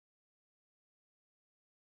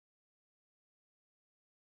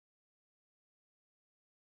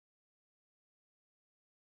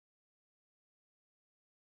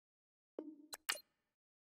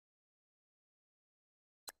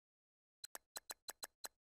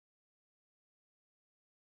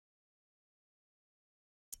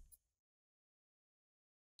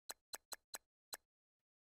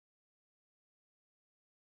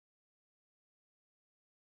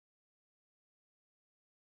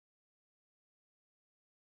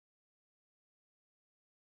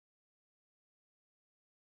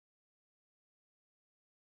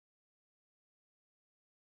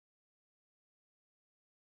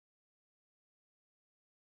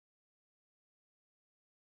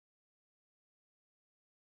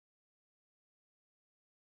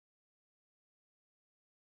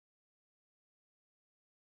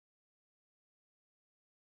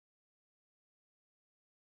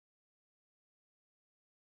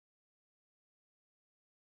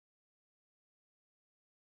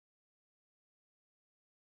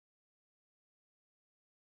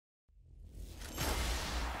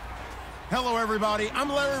Hello, everybody. I'm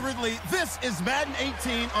Larry Ridley. This is Madden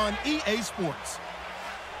 18 on EA Sports.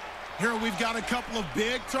 Here we've got a couple of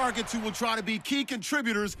big targets who will try to be key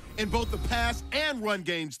contributors in both the pass and run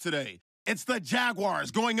games today. It's the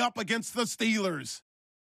Jaguars going up against the Steelers.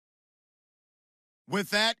 With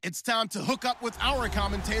that, it's time to hook up with our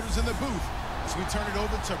commentators in the booth as we turn it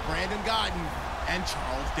over to Brandon Godden and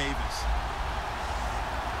Charles Davis.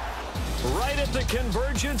 Right at the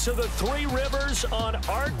convergence of the Three Rivers on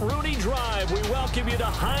Art Rooney Drive, we welcome you to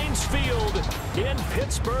Heinz Field in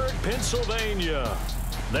Pittsburgh, Pennsylvania.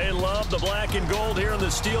 They love the black and gold here in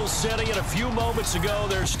the Steel City, and a few moments ago,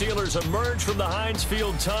 their Steelers emerged from the Heinz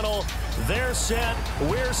Field tunnel. They're set,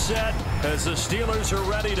 we're set, as the Steelers are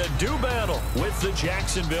ready to do battle with the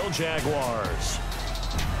Jacksonville Jaguars.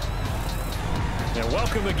 And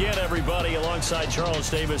welcome again, everybody. Alongside Charles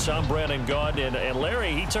Davis, I'm Brandon Gaudin. And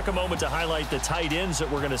Larry, he took a moment to highlight the tight ends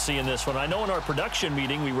that we're going to see in this one. I know in our production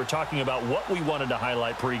meeting we were talking about what we wanted to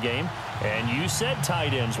highlight pregame, and you said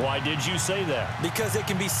tight ends. Why did you say that? Because it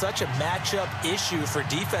can be such a matchup issue for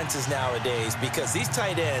defenses nowadays, because these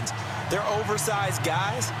tight ends, they're oversized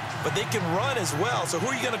guys, but they can run as well. So who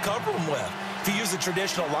are you going to cover them with? If you use a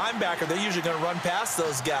traditional linebacker, they're usually going to run past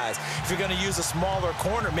those guys. If you're going to use a smaller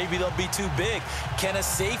corner, maybe they'll be too big. Can a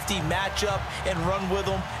safety match up and run with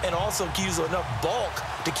them and also use enough bulk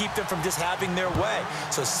to keep them from just having their way?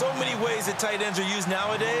 So many ways that tight ends are used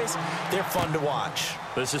nowadays. They're fun to watch.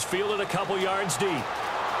 This is fielded a couple yards deep.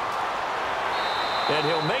 And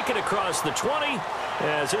he'll make it across the 20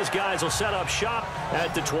 as his guys will set up shop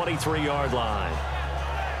at the 23-yard line.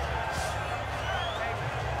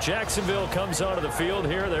 Jacksonville comes onto the field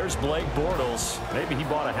here. There's Blake Bortles. Maybe he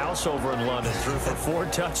bought a house over in London. Threw for 4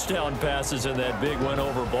 touchdown passes in that big win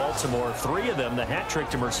over Baltimore. 3 of them, the hat trick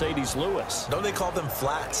to Mercedes Lewis. Don't they call them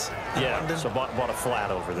flats? Yeah, London? So bought a flat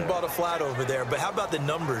over there. Bought a flat over there. But how about the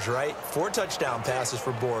numbers, right? 4 touchdown passes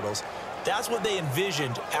for Bortles. That's what they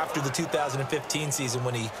envisioned after the 2015 season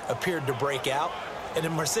when he appeared to break out. And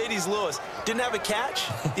then Mercedes Lewis didn't have a catch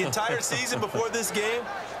the entire season before this game.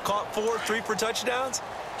 Caught 4, 3 for touchdowns.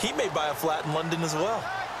 He may buy a flat in London as well. Here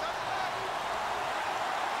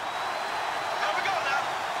we go now.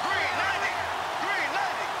 Green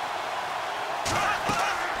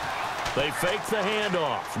 90. They fake the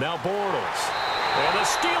handoff. Now Bortles. And the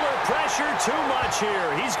Steeler pressure too much here.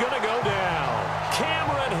 He's going to go down.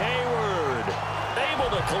 Cameron Hayward able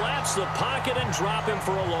to collapse the pocket and drop him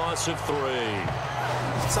for a loss of 3.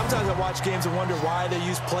 Sometimes I watch games and wonder why they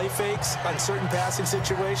use play fakes on certain passing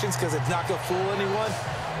situations, because it's not going to fool anyone.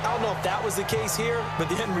 I don't know if that was the case here, but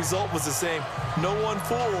the end result was the same. No one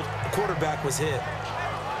fooled. The quarterback was hit.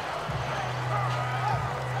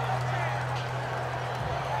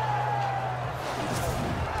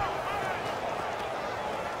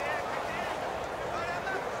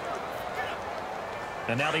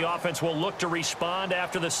 And now the offense will look to respond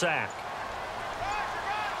after the sack.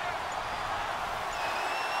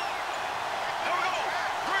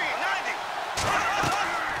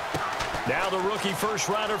 Now the rookie first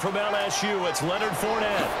rounder from LSU, it's Leonard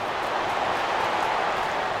Fournette.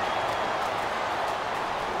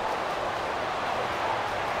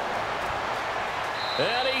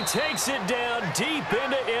 And he takes it down deep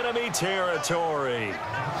into enemy territory.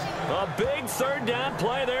 A big third down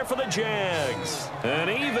play there for the Jags. And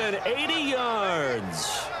even 80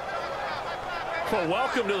 yards. Well,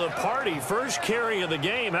 welcome to the party. First carry of the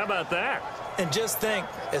game. How about that? And just think,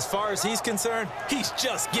 as far as he's concerned, he's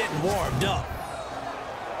just getting warmed up.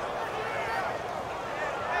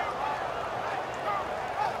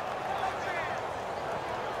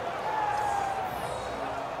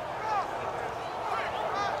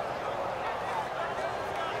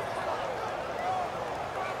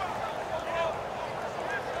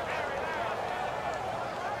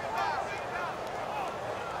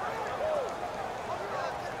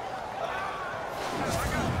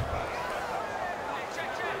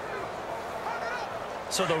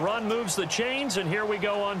 So the run moves the chains, and here we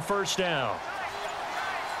go on first down.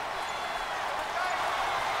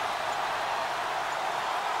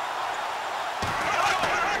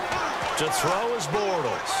 To throw is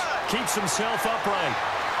Bortles. Keeps himself upright.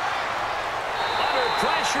 Under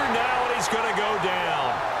pressure now, and he's going to go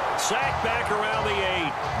down. Sack back around the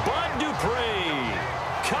 8. Bud Dupree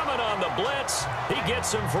coming on the blitz. He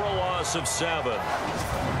gets him for a loss of 7.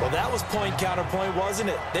 Well, that was point counterpoint, wasn't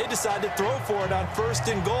it? They decided to throw for it on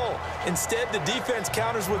 1st and goal. Instead, the defense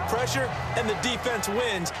counters with pressure, and the defense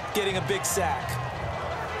wins, getting a big sack.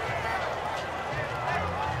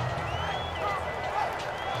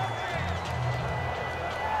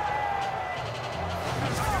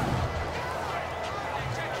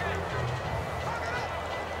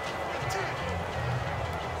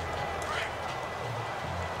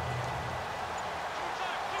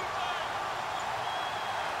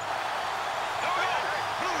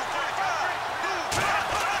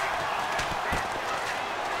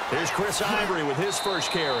 Here's Chris Ivory with his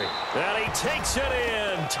first carry. And he takes it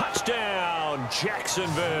in. Touchdown,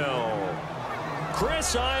 Jacksonville.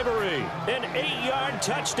 Chris Ivory, an 8-yard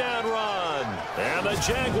touchdown run. And the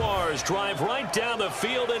Jaguars drive right down the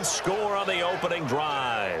field and score on the opening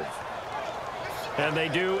drive. And they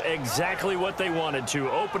do exactly what they wanted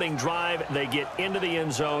to. Opening drive, they get into the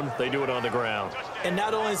end zone. They do it on the ground. And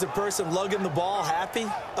not only is the person lugging the ball happy,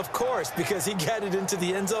 of course, because he got it into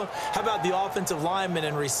the end zone. How about the offensive linemen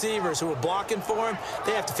and receivers who are blocking for him?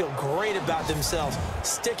 They have to feel great about themselves,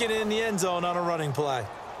 sticking it in the end zone on a running play.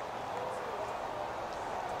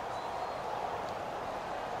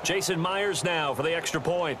 Jason Myers now for the extra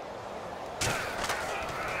point.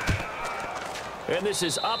 And this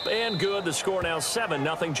is up and good. The score now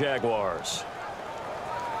 7-0 Jaguars.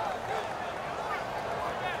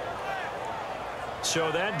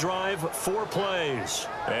 So that drive, 4 plays.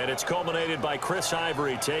 And it's culminated by Chris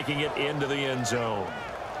Ivory taking it into the end zone.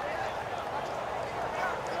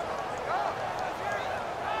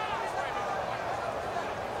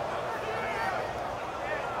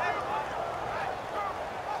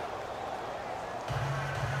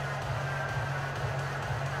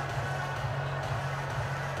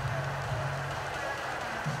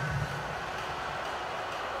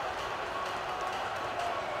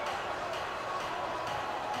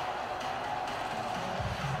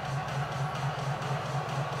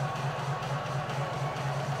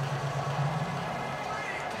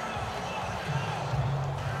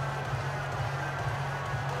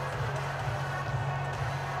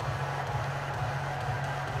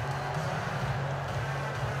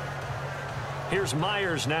 Here's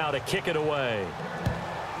Myers now to kick it away.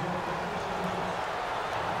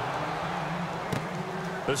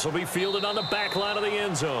 This will be fielded on the back line of the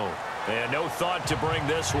end zone. And no thought to bring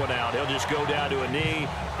this one out. He'll just go down to a knee,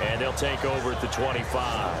 and they'll take over at the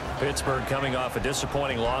 25. Pittsburgh coming off a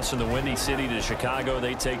disappointing loss in the Windy City to Chicago.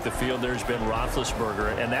 They take the field. There's been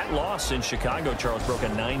Roethlisberger. And that loss in Chicago, Charles, broke a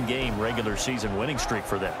 9-game regular season winning streak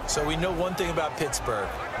for them. So we know one thing about Pittsburgh.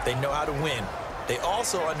 They know how to win. They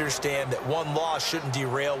also understand that one loss shouldn't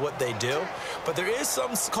derail what they do. But there is some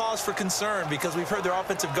cause for concern because we've heard their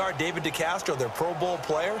offensive guard, David DeCastro, their Pro Bowl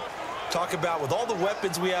player, talk about with all the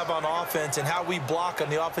weapons we have on offense and how we block on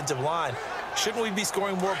the offensive line, shouldn't we be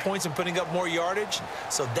scoring more points and putting up more yardage?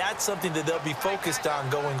 So that's something that they'll be focused on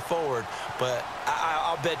going forward. But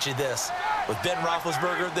I'll bet you this. With Ben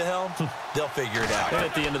Roethlisberger at the helm, they'll figure it out. And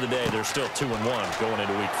at the end of the day, they're still 2-1 going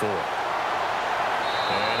into week 4.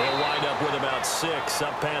 And he'll wind up with about 6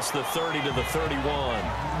 up past the 30 to the 31.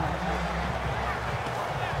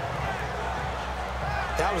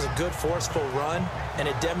 That was a good forceful run, and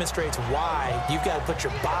it demonstrates why you've got to put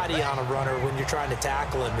your body on a runner when you're trying to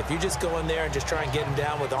tackle him. If you just go in there and just try and get him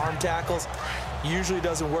down with arm tackles, usually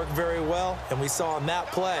doesn't work very well. And we saw in that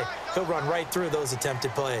play, he'll run right through those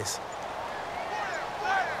attempted plays.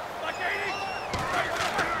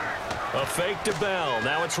 A fake to Bell.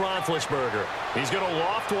 Now it's Roethlisberger. He's going to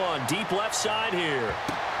loft one deep left side here.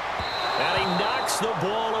 And he knocks the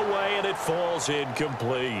ball away, and it falls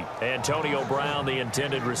incomplete. Antonio Brown, the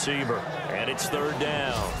intended receiver. And it's 3rd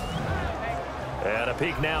down. And a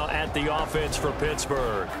peek now at the offense for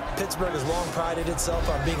Pittsburgh. Pittsburgh has long prided itself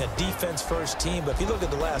on being a defense-first team, but if you look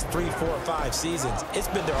at the last 3, 4, 5 seasons, it's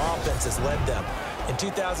been their offense that's led them. In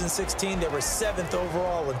 2016, they were 7th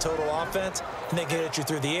overall in total offense, and they get at you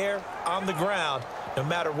through the air, on the ground. No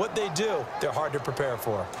matter what they do, they're hard to prepare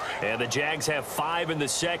for. And the Jags have 5 in the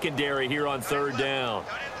secondary here on 3rd down.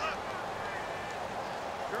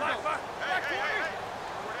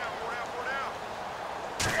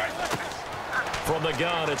 From the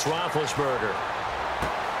gun, it's Roethlisberger.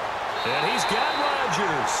 And he's got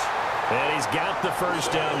Rodgers. And he's got the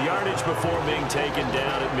first down yardage before being taken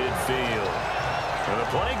down at midfield. And the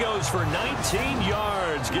play goes for 19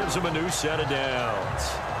 yards, gives him a new set of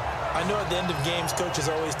downs. I know at the end of games, coaches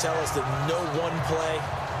always tell us that no one play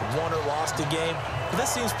won or lost a game. But this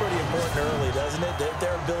seems pretty important early, doesn't it?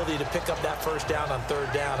 Their ability to pick up that first down on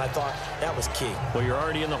 3rd down, I thought that was key. Well, you're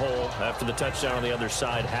already in the hole after the touchdown on the other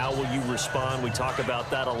side. How will you respond? We talk about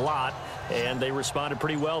that a lot, and they responded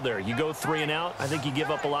pretty well there. You go 3 and out, I think you give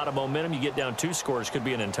up a lot of momentum. You get down 2 scores, could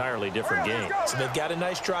be an entirely different game. So they've got a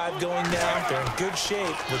nice drive going now. They're in good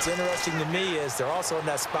shape. What's interesting to me is they're also in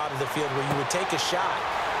that spot of the field where you would take a shot.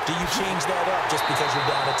 Do you change that up just because you're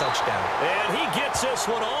down a touchdown? And he gets this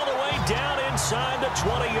one all the way down inside the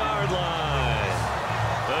 20-yard line.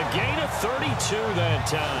 A gain of 32 that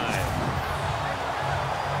time.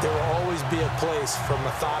 There will always be a place for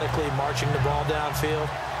methodically marching the ball downfield.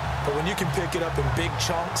 But when you can pick it up in big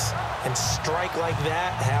chunks and strike like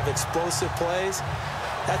that, have explosive plays,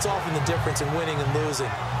 That's often the difference in winning and losing.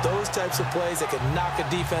 Those types of plays that can knock a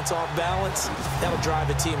defense off balance, that'll drive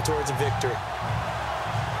a team towards a victory.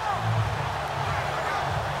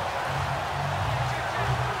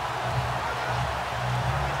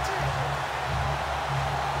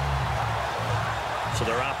 So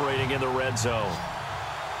they're operating in the red zone.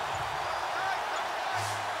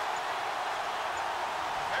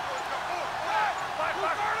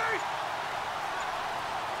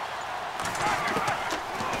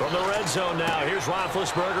 From the red zone now, here's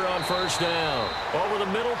Roethlisberger on first down. Over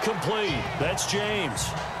the middle, complete. That's James.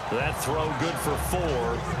 That throw good for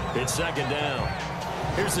 4. It's second down.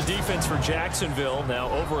 Here's the defense for Jacksonville. Now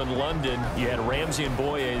over in London, you had Ramsey and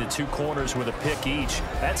Boye, the 2 corners with a pick each.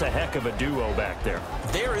 That's a heck of a duo back there.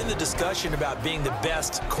 They're in the discussion about being the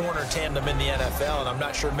best corner tandem in the NFL, and I'm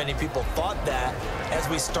not sure many people thought that as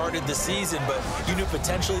we started the season, but you knew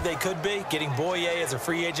potentially they could be. Getting Boye as a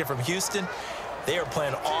free agent from Houston, they are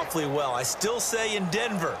playing awfully well. I still say in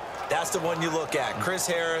Denver, that's the one you look at. Chris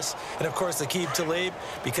Harris and, of course, Aqib Talib,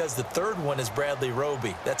 because the third one is Bradley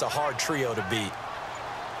Roby. That's a hard trio to beat.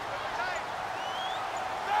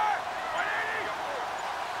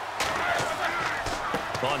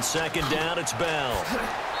 On second down, it's Bell.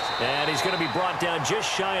 And he's going to be brought down just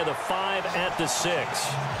shy of the 5 at the 6.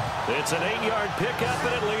 It's an 8-yard pickup,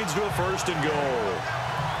 and it leads to a first and goal.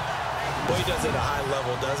 Well, he does it at a high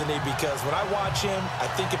level, doesn't he? Because when I watch him, I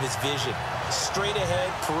think of his vision. Straight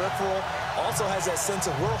ahead, peripheral. Also has that sense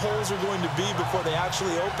of where holes are going to be before they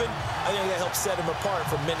actually open. I think that helps set him apart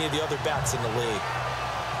from many of the other backs in the league.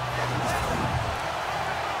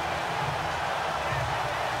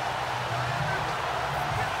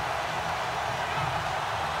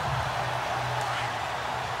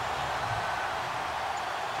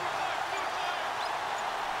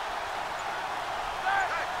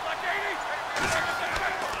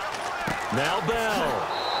 Now Bell.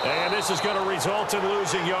 And this is going to result in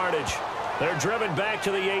losing yardage. They're driven back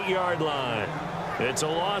to the 8-yard line. It's a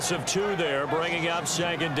loss of 2 there, bringing up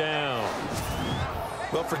second down.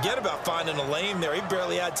 Well, forget about finding a lane there. He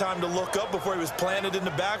barely had time to look up before he was planted in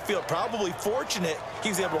the backfield. Probably fortunate he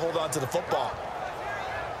was able to hold on to the football.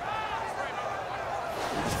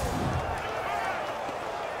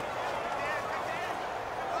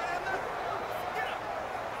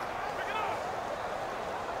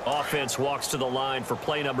 Offense walks to the line for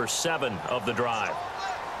play number 7 of the drive.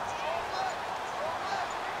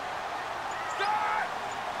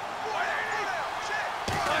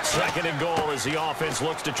 Second and goal as the offense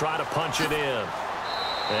looks to try to punch it in.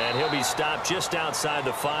 And he'll be stopped just outside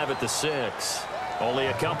the 5 at the 6. Only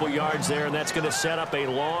a couple yards there, and that's going to set up a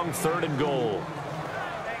long 3rd and goal.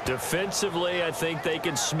 Defensively, I think they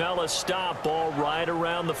can smell a stop ball right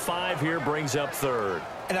around the 5 here, brings up 3rd.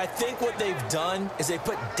 And I think what they've done is they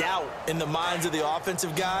put doubt in the minds of the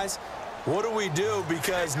offensive guys. What do we do?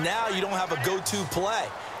 Because now you don't have a go-to play.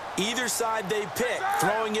 Either side they pick,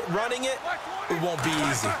 throwing it, running it, it won't be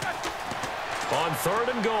easy. On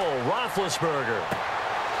 3rd and goal, Roethlisberger.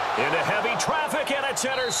 Into heavy traffic, and it's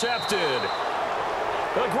intercepted.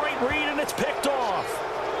 A great read, and it's picked off.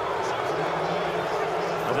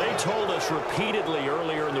 They told us repeatedly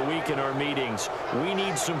earlier in the week in our meetings, we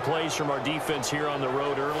need some plays from our defense here on the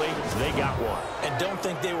road early. They got one. And don't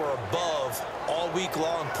think they were above all week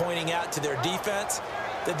long pointing out to their defense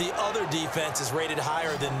that the other defense is rated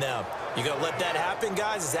higher than them. You going to let that happen,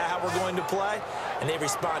 guys? Is that how we're going to play? And they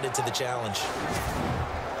responded to the challenge.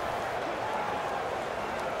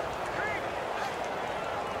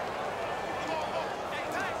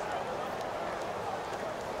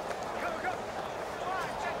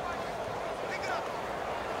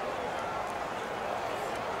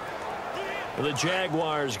 The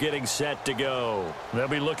Jaguars getting set to go. They'll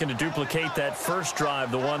be looking to duplicate that first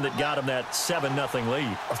drive, the one that got them that 7-0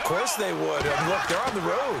 lead. Of course they would. And look, they're on the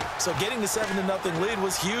road. So getting the 7-0 lead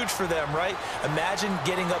was huge for them, right? Imagine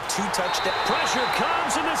getting up 2 touchdowns. Pressure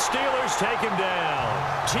comes, and the Steelers take him down.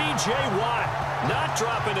 T.J. Watt not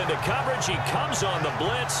dropping into coverage. He comes on the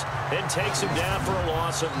blitz and takes him down for a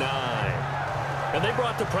loss of 9. And they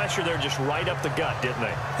brought the pressure there just right up the gut, didn't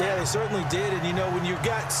they? Yeah, they certainly did. And, you know, when you've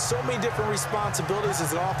got so many different responsibilities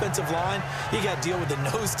as an offensive line, you got to deal with the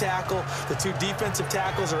nose tackle, the 2 defensive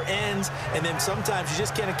tackles or ends, and then sometimes you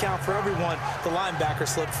just can't account for everyone. The linebacker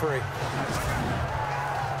slipped free.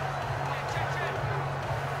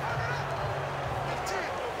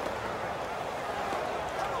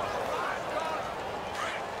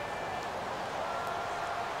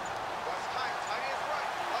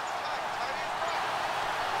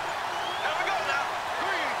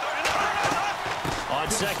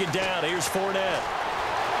 Second down, here's Fournette.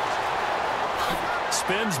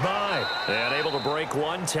 Spins by. And able to break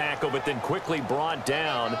one tackle, but then quickly brought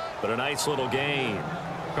down. But a nice little gain.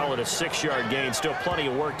 Call it a 6-yard gain. Still plenty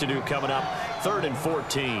of work to do coming up. 3rd and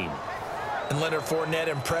 14. And Leonard Fournette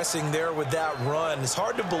impressing there with that run. It's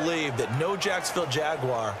hard to believe that no Jacksonville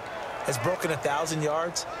Jaguar has broken 1,000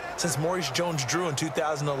 yards since Maurice Jones-Drew in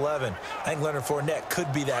 2011. I think Leonard Fournette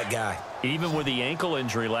could be that guy. Even with the ankle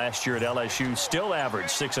injury last year at LSU, still averaged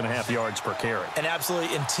 6.5 yards per carry. And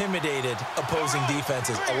absolutely intimidated opposing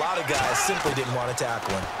defenses. A lot of guys simply didn't want to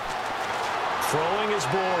tackle him. Throwing is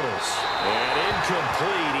Bortles. And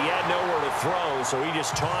incomplete. He had nowhere to throw, so he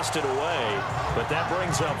just tossed it away. But that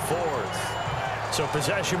brings up 4th. So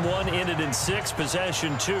possession 1 ended in 6.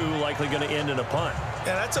 Possession 2 likely going to end in a punt.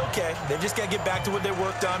 Yeah, that's okay. They just got to get back to what they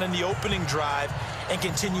worked on in the opening drive and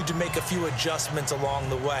continue to make a few adjustments along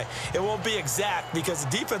the way. It won't be exact because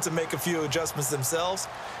the defense will make a few adjustments themselves.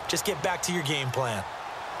 Just get back to your game plan.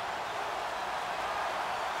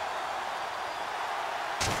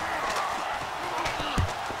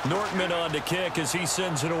 Nortman on to kick as he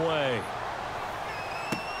sends it away.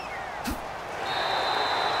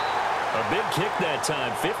 A big kick that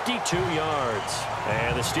time, 52 yards.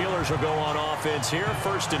 And the Steelers will go on offense here,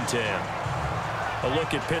 1st and 10. A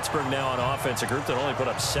look at Pittsburgh now on offense, a group that only put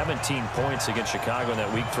up 17 points against Chicago in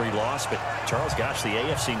that Week 3 loss. But, Charles, gosh, the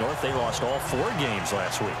AFC North, they lost all 4 games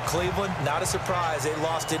last week. Cleveland, not a surprise. They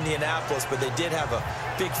lost Indianapolis, but they did have a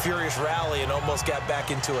big, furious rally and almost got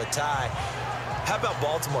back into a tie. How about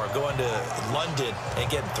Baltimore going to London and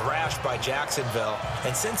getting thrashed by Jacksonville?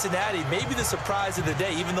 And Cincinnati, maybe the surprise of the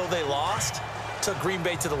day, even though they lost, took Green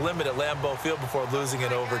Bay to the limit at Lambeau Field before losing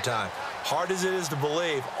in overtime. Hard as it is to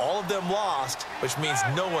believe, all of them lost, which means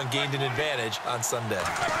no one gained an advantage on Sunday.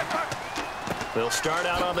 They'll start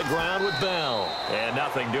out on the ground with Bell. And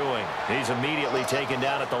nothing doing. He's immediately taken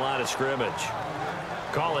down at the line of scrimmage.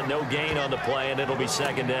 Call it no gain on the play, and it'll be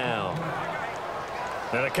 2nd down.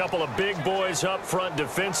 And a couple of big boys up front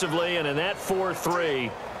defensively, and in that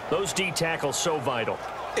 4-3, those D tackles so vital.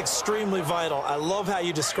 Extremely vital. I love how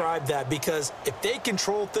you describe that because if they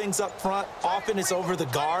control things up front, often it's over the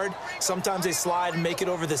guard. Sometimes they slide and make it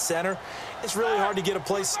over the center. It's really hard to get a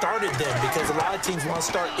play started then because a lot of teams want to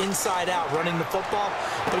start inside out running the football.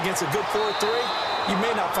 But against a good 4-3, you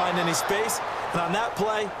may not find any space. And on that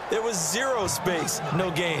play, there was 0 space, no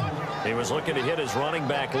gain. He was looking to hit his running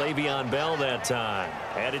back, Le'Veon Bell, that time.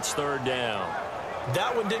 And it's 3rd down.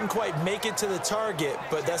 That one didn't quite make it to the target,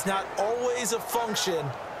 but that's not always a function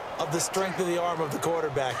of the strength of the arm of the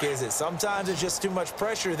quarterback, is it? Sometimes it's just too much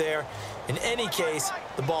pressure there. In any case,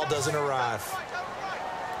 the ball doesn't arrive.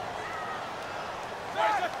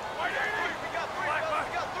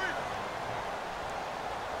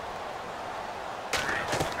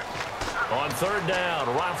 On 3rd down,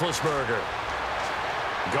 Roethlisberger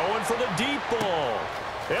going for the deep ball.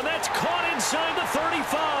 And that's caught inside the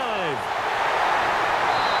 35.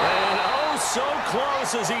 And oh, so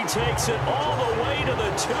close as he takes it all the way to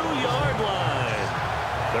the 2-yard line.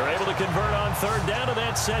 They're able to convert on 3rd down, and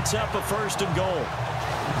that sets up a 1st and goal.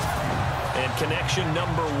 And connection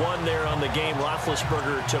number 1 there on the game,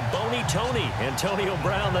 Roethlisberger to Boney Tony. Antonio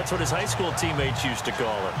Brown, that's what his high school teammates used to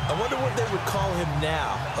call him. I wonder what they would call him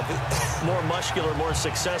now. More muscular, more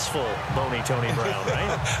successful Boney Tony Brown, right?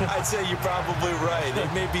 I'd say you're probably right. It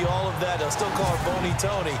may be all of that. They'll still call him Boney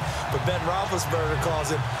Tony, but Ben Roethlisberger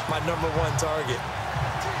calls him my number 1 target.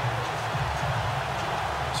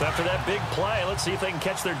 So after that big play, let's see if they can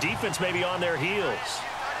catch their defense maybe on their heels.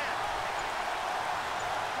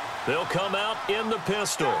 They'll come out in the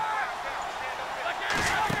pistol.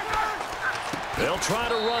 They'll try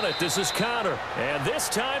to run it. This is Connor. And this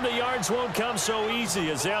time the yards won't come so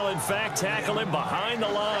easy as they'll, in fact, tackle him behind the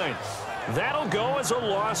line. That'll go as a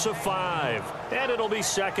loss of 5. And it'll be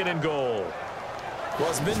 2nd and goal. Well,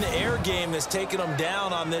 it's been the air game that's taken them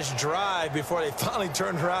down on this drive before they finally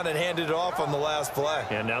turned around and handed it off on the last play.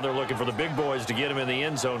 And now they're looking for the big boys to get him in the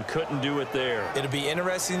end zone. Couldn't do it there. It'll be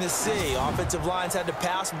interesting to see. Offensive lines had to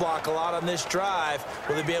pass block a lot on this drive.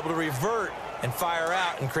 Will they be able to revert and fire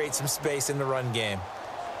out and create some space in the run game?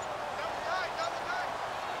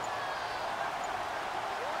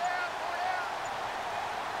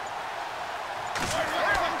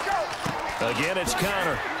 Again, it's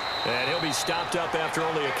Connor. And he'll be stopped up after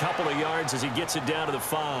only a couple of yards as he gets it down to the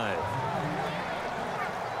 5.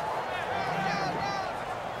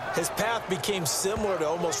 His path became similar to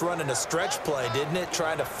almost running a stretch play, didn't it?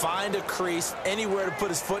 Trying to find a crease, anywhere to put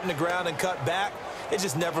his foot in the ground and cut back. It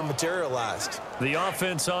just never materialized. The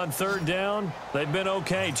offense on 3rd down, they've been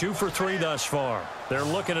okay. 2 for 3 thus far. They're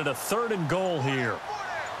looking at a 3rd and goal here.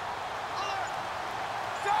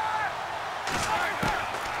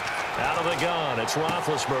 Out of the gun. It's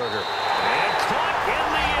Roethlisberger. And caught in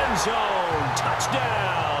the end zone.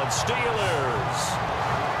 Touchdown, Steelers.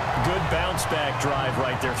 Good bounce-back drive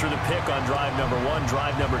right there through the pick on drive number 1.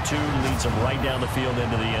 Drive number 2 leads them right down the field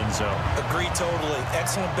into the end zone. Agree totally.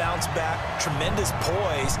 Excellent bounce back, tremendous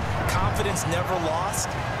poise, confidence never lost,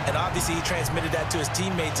 and obviously he transmitted that to his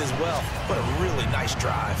teammates as well. What a really nice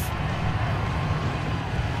drive.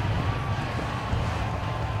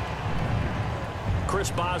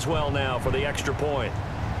 Chris Boswell now for the extra point.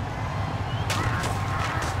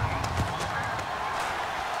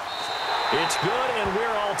 It's good, and we're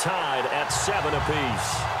all tied at 7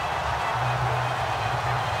 apiece.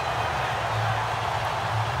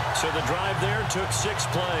 So the drive there took 6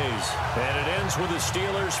 plays, and it ends with the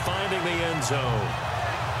Steelers finding the end zone.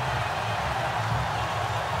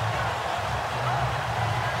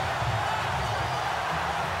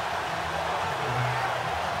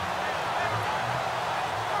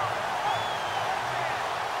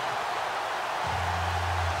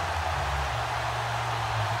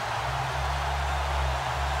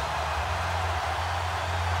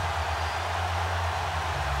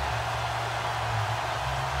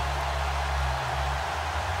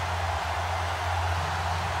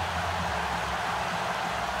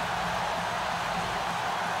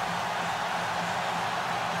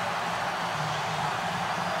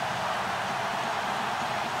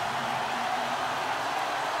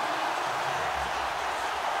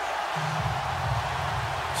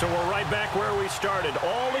 So we're right back where we started,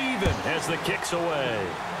 all even as the kick's away.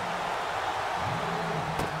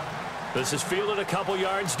 This is fielded a couple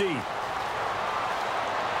yards deep.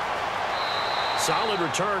 Solid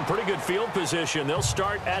return, pretty good field position. They'll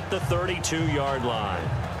start at the 32-yard line.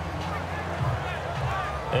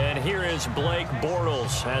 And here is Blake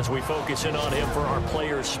Bortles as we focus in on him for our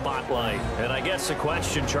player spotlight. And I guess the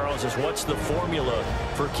question, Charles, is what's the formula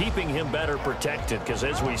for keeping him better protected? Because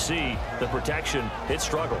as we see, the protection, it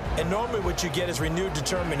struggled. And normally what you get is renewed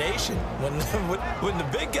determination. When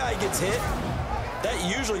the big guy gets hit, that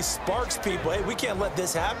usually sparks people. Hey, we can't let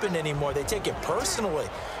this happen anymore. They take it personally.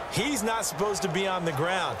 He's not supposed to be on the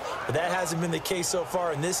ground, but that hasn't been the case so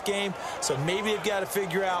far in this game. So maybe they've got to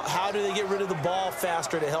figure out how do they get rid of the ball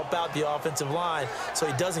faster to help out the offensive line so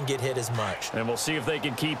he doesn't get hit as much. And we'll see if they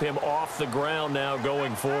can keep him off the ground now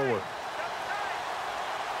going forward.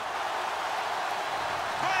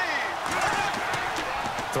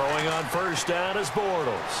 Throwing on first down is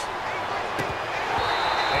Bortles.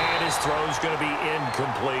 And his throw's going to be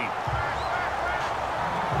incomplete.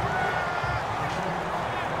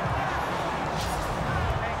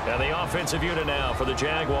 And the offensive unit now for the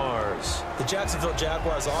Jaguars. The Jacksonville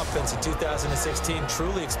Jaguars offense in 2016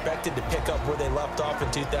 truly expected to pick up where they left off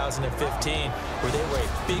in 2015, where they were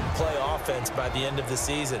a big play offense by the end of the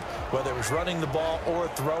season, whether it was running the ball or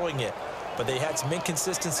throwing it. But they had some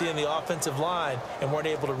inconsistency in the offensive line and weren't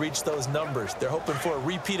able to reach those numbers. They're hoping for a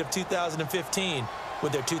repeat of 2015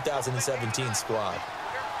 with their 2017 squad.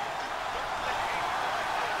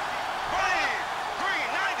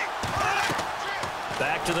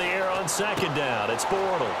 Back to the air on second down. It's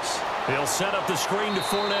Bortles. He'll set up the screen to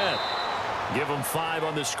Fournette. Give him 5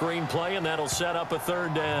 on the screen play, and that'll set up a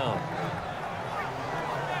third down.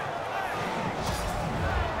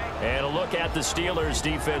 And a look at the Steelers'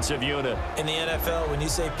 defensive unit. In the NFL, when you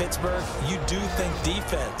say Pittsburgh, you do think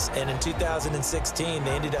defense. And in 2016,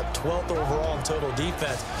 they ended up 12th overall in total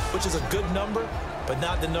defense, which is a good number, but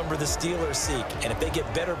not the number the Steelers seek. And if they get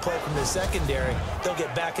better play from the secondary, they'll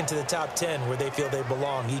get back into the top 10 where they feel they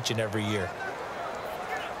belong each and every year.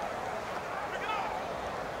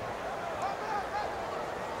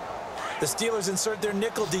 The Steelers insert their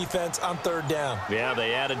nickel defense on third down. Yeah,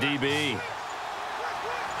 they add a DB.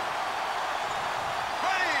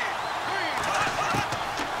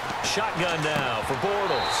 Shotgun now for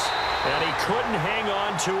Bortles. And he couldn't hang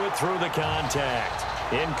on to it through the contact.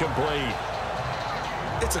 Incomplete.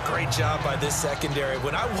 It's a great job by this secondary.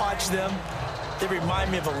 When I watch them, they remind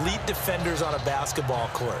me of elite defenders on a basketball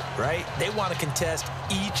court, right? They want to contest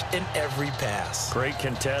each and every pass. Great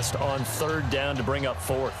contest on third down to bring up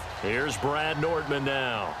fourth. Here's Brad Nordman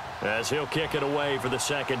now as he'll kick it away for the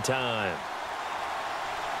second time.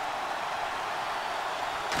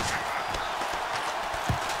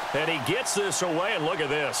 And he gets this away, and look at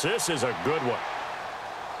this. This is a good one.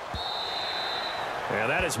 And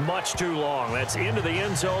that is much too long. That's into the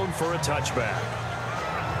end zone for a touchback.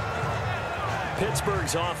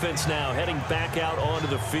 Pittsburgh's offense now heading back out onto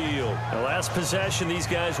the field. The last possession, these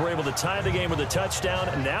guys were able to tie the game with a touchdown,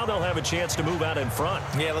 and now they'll have a chance to move out in front.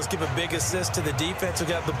 Yeah, let's give a big assist to the defense who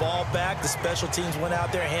got the ball back. The special teams went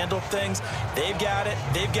out there, handled things. They've got it.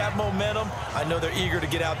 They've got momentum. I know they're eager to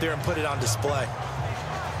get out there and put it on display.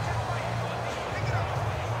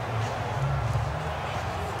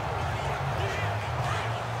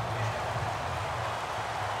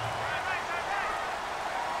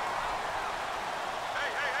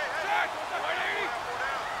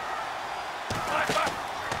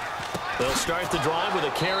 They'll start the drive with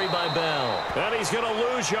a carry by Bell. And he's going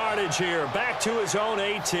to lose yardage here. Back to his own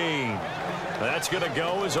 18. That's going to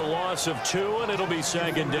go as a loss of 2, and it'll be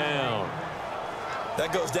 2nd down.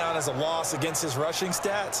 That goes down as a loss against his rushing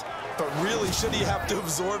stats. But really, should he have to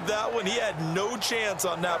absorb that one? He had no chance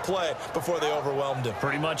on that play before they overwhelmed him.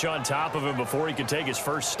 Pretty much on top of him before he could take his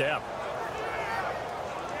first step.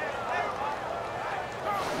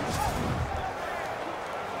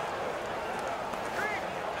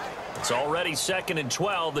 It's already 2nd and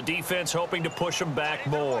 12. The defense hoping to push him back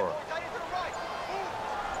more.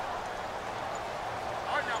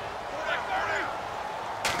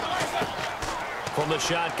 From the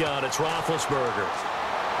shotgun, it's Roethlisberger.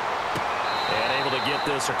 And able to get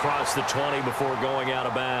this across the 20 before going out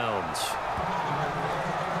of bounds.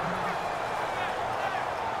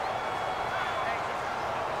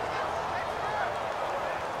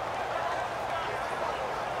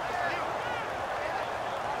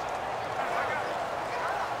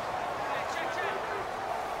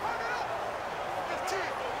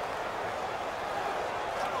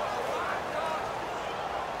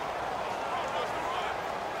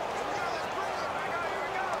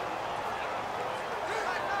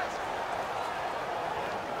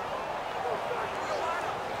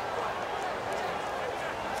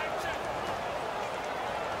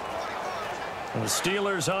 The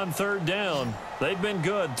Steelers on 3rd down. They've been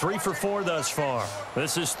good, 3 for 4 thus far.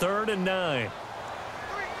 This is 3rd and 9.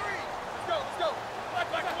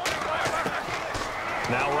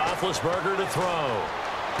 Now Roethlisberger to throw.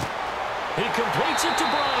 He completes it to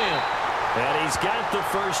Bryant. And he's got the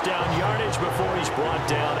first down yardage before he's brought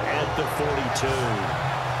down at the 42.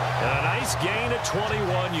 And a nice gain of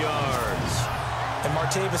 21 yards. And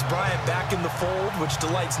Martavis Bryant back in the fold, which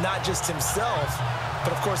delights not just himself,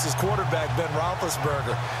 but, of course, his quarterback, Ben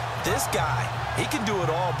Roethlisberger. This guy, he can do it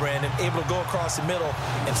all, Brandon, able to go across the middle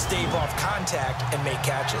and stave off contact and make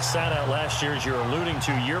catches. Sat out last year, as you're alluding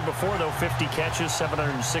to. Year before, though, 50 catches,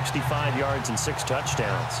 765 yards, and 6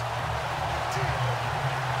 touchdowns.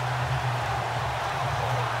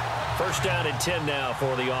 First down and 10 now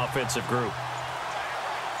for the offensive group.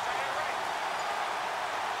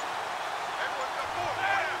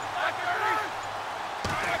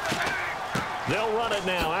 They'll run it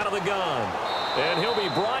now out of the gun. And he'll be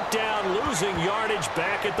brought down, losing yardage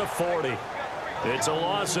back at the 40. It's a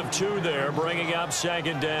loss of 2 there, bringing up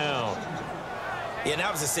 2nd down. Yeah, and that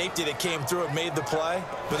was a safety that came through and made the play.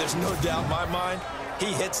 But there's no doubt in my mind,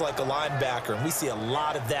 he hits like a linebacker. And we see a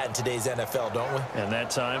lot of that in today's NFL, don't we? And that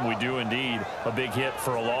time we do indeed. A big hit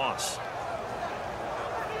for a loss.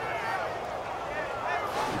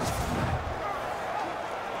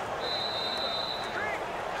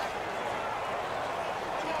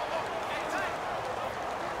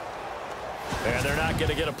 And they're not going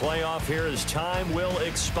to get a playoff here as time will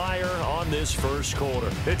expire on this first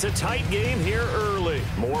quarter. It's a tight game here early.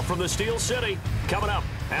 More from the Steel City coming up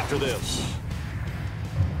after this.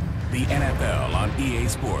 The NFL on EA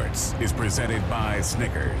Sports is presented by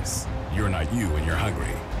Snickers. You're not you when you're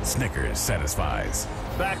hungry. Snickers satisfies.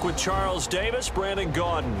 Back with Charles Davis, Brandon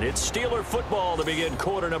Gaudin. It's Steeler football to begin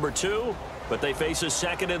quarter number 2, but they face a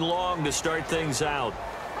 2nd and long to start things out.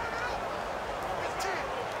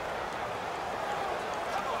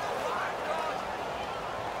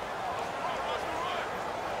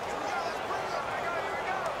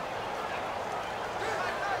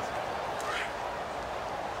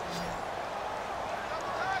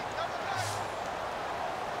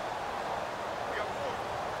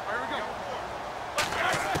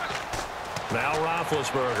 Now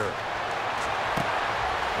Roethlisberger.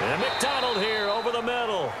 And McDonald here over the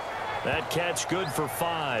middle. That catch good for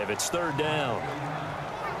 5. It's 3rd down.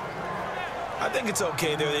 I think it's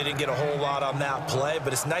okay there. They didn't get a whole lot on that play,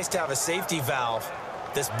 but it's nice to have a safety valve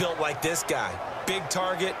that's built like this guy. Big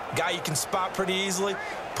target, guy you can spot pretty easily.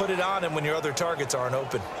 Put it on him when your other targets aren't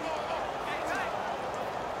open.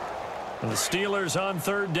 And the Steelers on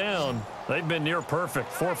 3rd down. They've been near perfect,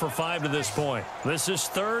 4 for 5 to this point. This is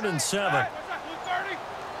 3rd and 7.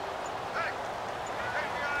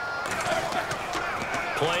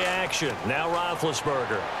 Play action. Now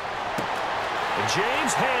Roethlisberger. And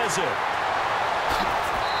James has it.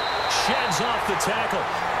 Sheds off the tackle.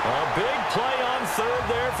 A big play on third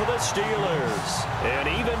there for the Steelers. And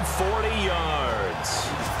even 40 yards.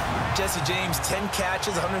 Jesse James, 10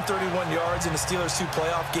 catches, 131 yards in the Steelers' 2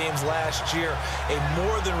 playoff games last year. A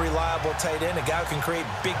more than reliable tight end, a guy who can create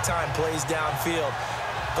big-time plays downfield.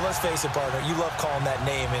 But let's face it, partner, you love calling that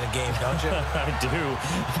name in a game, don't you? I do.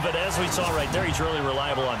 But as we saw right there, he's really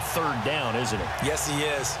reliable on third down, isn't he? Yes, he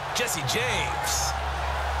is. Jesse James.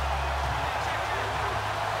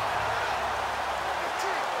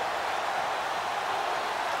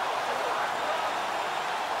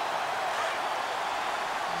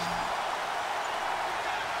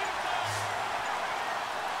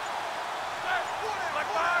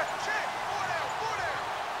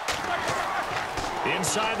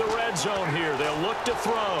 Inside the red zone here. They'll look to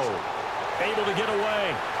throw. Able to get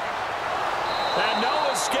away. And no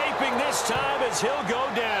escaping this time as he'll go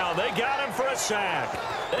down. They got him for a sack.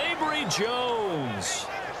 Avery Jones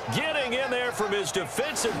getting in there from his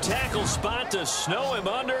defensive tackle spot to snow him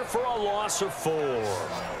under for a loss of 4.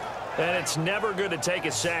 And it's never good to take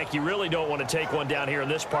a sack. You really don't want to take one down here in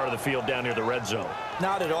this part of the field down near the red zone.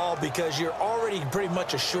 Not at all, because you're already pretty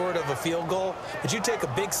much assured of a field goal. But you take a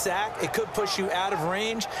big sack, it could push you out of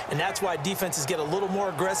range, and that's why defenses get a little more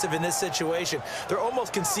aggressive in this situation. They're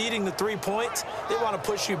almost conceding the 3 points. They want to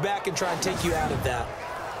push you back and try and take you out of that.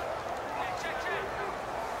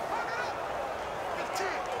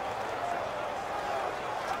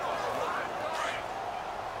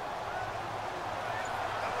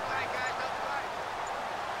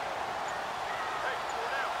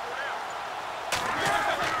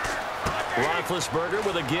 Roethlisberger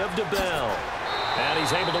with a give to Bell. And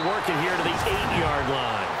he's able to work it here to the 8-yard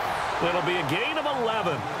line. It'll be a gain of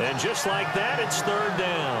 11. And just like that, it's third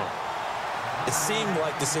down. It seemed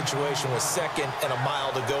like the situation was 2nd and a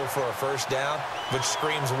mile to go for a first down, which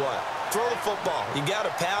screams what? Throw the football. You got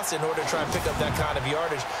to pass in order to try and pick up that kind of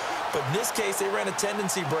yardage. But in this case, they ran a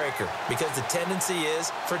tendency breaker because the tendency is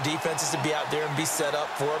for defenses to be out there and be set up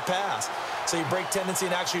for a pass. So you break tendency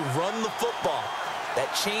and actually run the football. That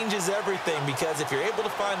changes everything, because if you're able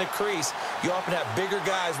to find a crease, you often have bigger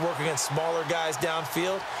guys working against smaller guys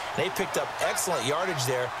downfield. They picked up excellent yardage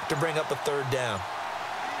there to bring up a third down.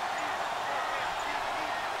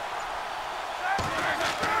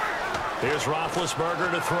 Here's Roethlisberger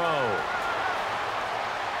to throw.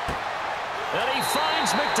 And he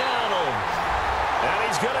finds McDonald. And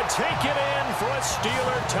he's going to take it in for a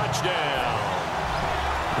Steeler touchdown.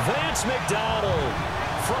 Vance McDonald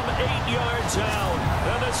from 8 yards out,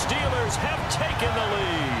 and the Steelers have taken the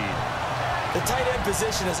lead. The tight end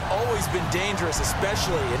position has always been dangerous,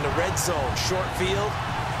 especially in the red zone, short field,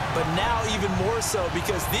 but now even more so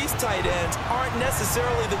because these tight ends aren't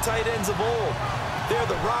necessarily the tight ends of old. They're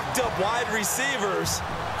the rocked-up wide receivers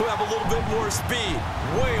who have a little bit more speed,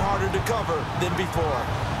 way harder to cover than before.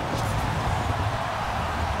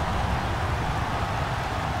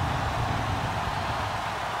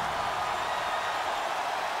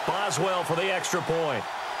 Boswell for the extra point.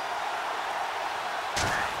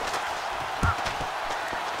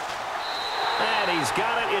 And he's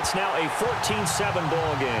got it. It's now a 14-7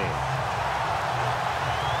 ball game.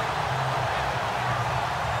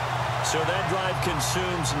 So that drive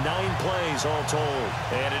consumes 9 plays all told.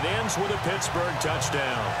 And it ends with a Pittsburgh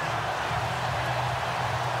touchdown.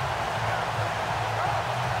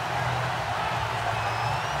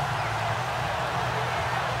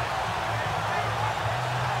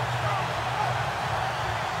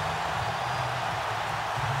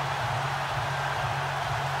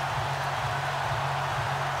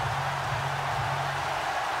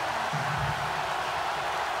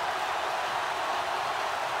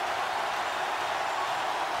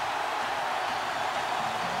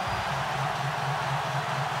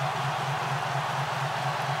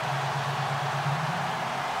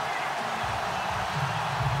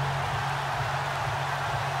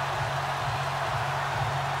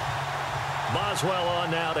 Boswell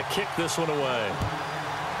on now to kick this one away.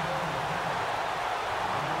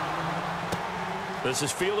 This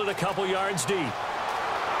is fielded a couple yards deep. And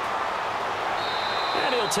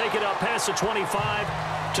he'll take it up past the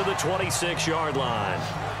 25 to the 26-yard line.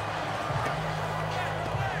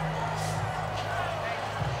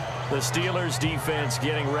 The Steelers defense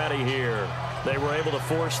getting ready here. They were able to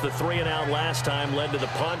force the 3-and-out last time, led to the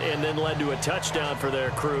punt, and then led to a touchdown for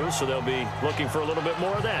their crew. So they'll be looking for a little bit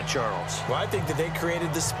more of that, Charles. Well, I think that they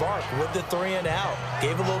created the spark with the 3-and-out.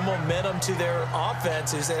 Gave a little momentum to their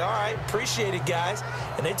offense. Who said, all right, appreciate it, guys.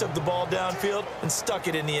 And they took the ball downfield and stuck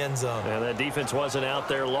it in the end zone. And that defense wasn't out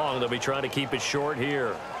there long. They'll be trying to keep it short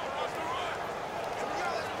here.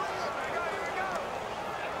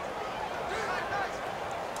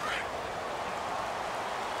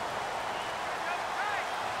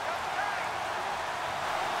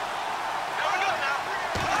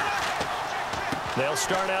 They'll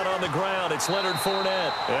start out on the ground. It's Leonard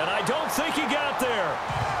Fournette. And I don't think he got there.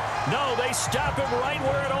 No, they stop him right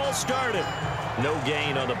where it all started. No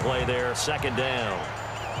gain on the play there. Second down.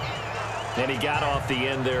 And he got off the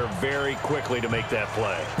end there very quickly to make that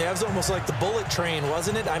play. Yeah, it was almost like the bullet train,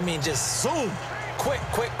 wasn't it? I mean, just zoom. Quick,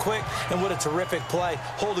 quick, quick. And what a terrific play,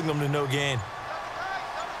 holding them to no gain.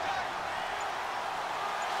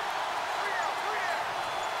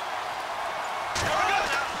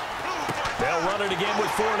 They'll run it again with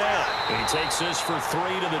Fournette. He takes this for 3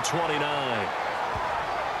 to the 29.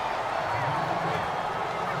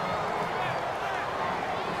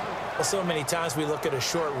 Well, so many times we look at a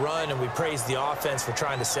short run and we praise the offense for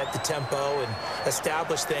trying to set the tempo and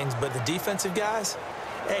establish things, but the defensive guys,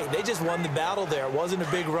 hey, they just won the battle there. It wasn't a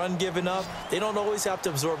big run given up. They don't always have to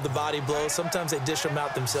absorb the body blows. Sometimes they dish them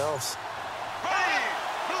out themselves.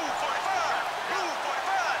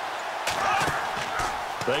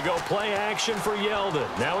 They go play action for Yeldon.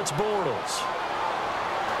 Now it's Bortles.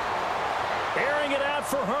 Airing it out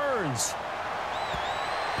for Hearns.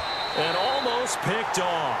 And almost picked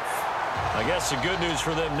off. I guess the good news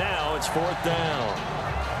for them now, it's 4th down.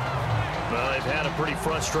 Well, they've had a pretty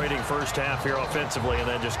frustrating first half here offensively, and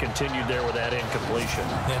then just continued there with that incompletion.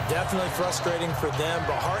 Yeah, definitely frustrating for them,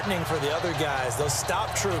 but heartening for the other guys. Those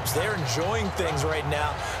stop troops, they're enjoying things right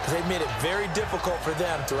now because they've made it very difficult for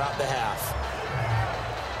them throughout the half.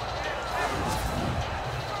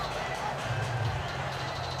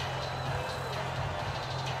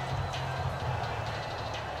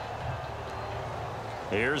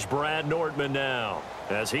 Here's Brad Nordman now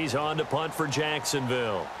as he's on to punt for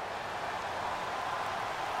Jacksonville.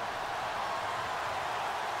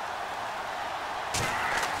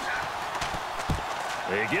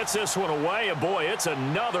 He gets this one away, and boy, it's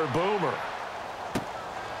another boomer.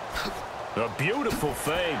 A beautiful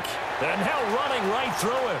fake. And now running right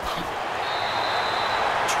through it.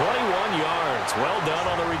 21 yards. Well done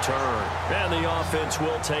on the return. And the offense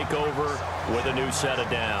will take over with a new set of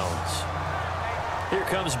downs. Here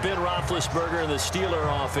comes Ben Roethlisberger and the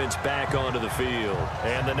Steeler offense back onto the field.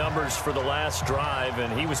 And the numbers for the last drive,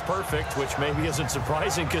 and he was perfect, which maybe isn't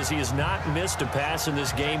surprising because he has not missed a pass in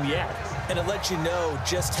this game yet. And it lets you know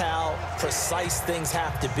just how precise things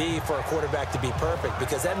have to be for a quarterback to be perfect,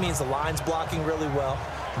 because that means the line's blocking really well.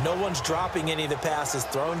 No one's dropping any of the passes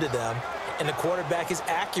thrown to them, and the quarterback is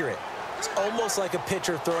accurate. It's almost like a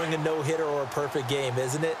pitcher throwing a no-hitter or a perfect game,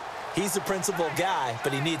 isn't it? He's the principal guy,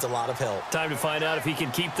 but he needs a lot of help. Time to find out if he can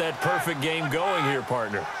keep that perfect game going here,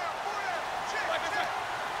 partner.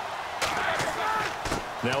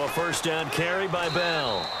 Now a first down carry by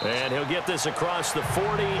Bell. And he'll get this across the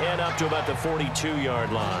 40 and up to about the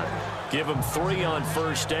 42-yard line. Give him 3 on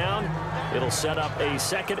first down. It'll set up a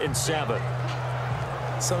 2nd and 7.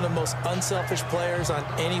 Some of the most unselfish players on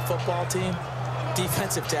any football team,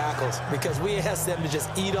 defensive tackles, because we ask them to just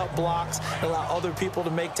eat up blocks and allow other people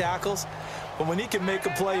to make tackles. But when he can make a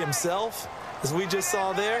play himself, as we just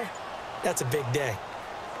saw there, that's a big day.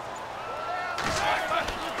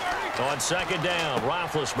 On second down,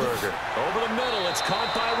 Roethlisberger. Over the middle, it's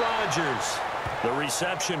caught by Rodgers. The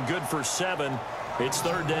reception good for 7. It's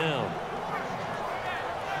 3rd down.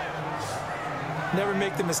 Never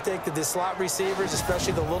make the mistake that the slot receivers,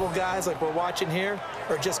 especially the little guys like we're watching here,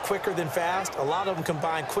 are just quicker than fast. A lot of them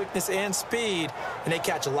combine quickness and speed, and they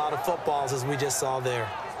catch a lot of footballs, as we just saw there.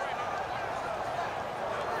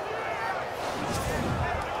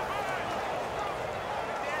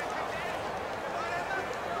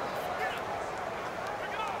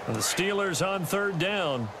 The Steelers on 3rd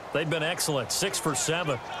down. They've been excellent, 6 for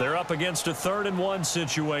 7. They're up against a 3rd and 1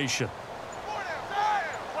 situation.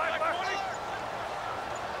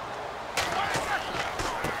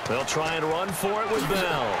 They'll try and run for it with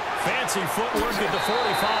Bell. Fancy footwork at the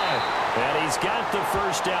 45. And he's got the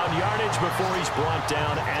first down yardage before he's brought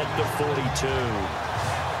down at the 42.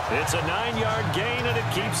 It's a 9-yard gain, and it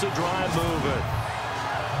keeps the drive moving.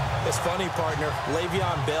 It's funny, partner.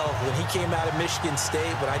 Le'Veon Bell, when he came out of Michigan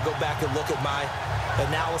State, when I go back and look at my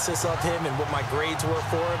analysis of him and what my grades were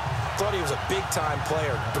for him, thought he was a big-time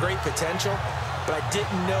player, great potential, but I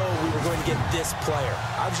didn't know we were going to get this player.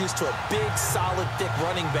 I was used to a big, solid, thick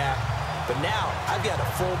running back, but now I've got a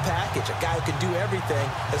full package, a guy who can do everything,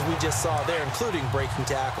 as we just saw there, including breaking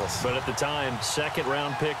tackles. But at the time,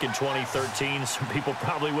 2nd-round pick in 2013, some people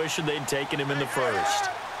probably wishing they'd taken him in the 1st.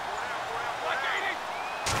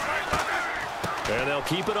 And they'll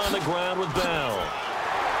keep it on the ground with Bell.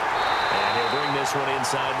 And he'll bring this one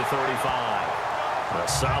inside the 35. A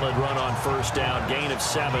solid run on first down. Gain of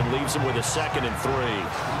 7 leaves him with a 2nd and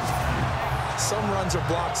 3. Some runs are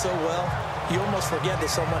blocked so well, you almost forget that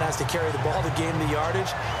someone has to carry the ball to gain the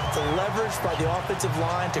yardage. The leverage by the offensive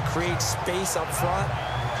line to create space up front,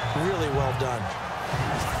 really well done.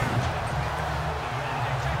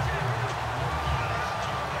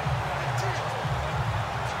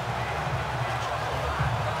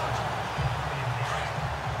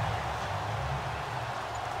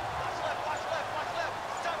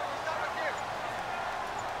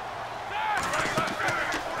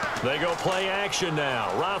 They go play action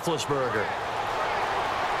now. Roethlisberger.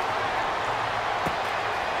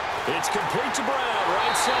 It's complete to Brown,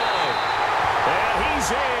 right side. And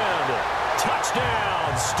he's in.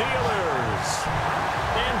 Touchdown, Steelers.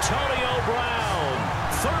 Antonio Brown,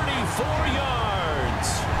 34 yards.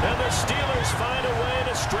 And the Steelers find a way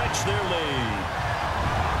to stretch their lead.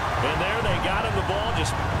 And there they got him the ball.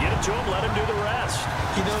 Just get it to him, let him do the rest.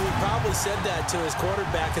 You know, he probably said that to his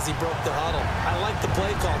quarterback as he broke the huddle. I like the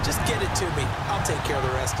play call. Just get it to me. I'll take care of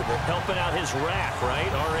the rest of it. Helping out his RAC,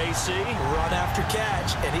 right? R-A-C? Run after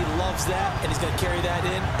catch, and he loves that, and he's going to carry that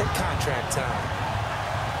in at contract time.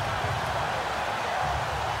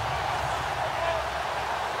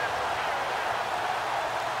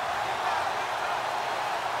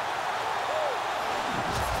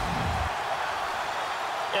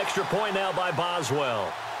 Extra point now by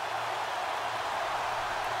Boswell.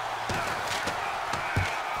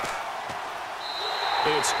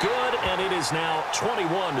 It's good, and it is now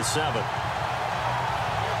 21-7.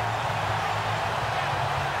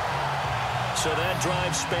 So that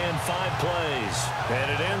drive spanned 5 plays,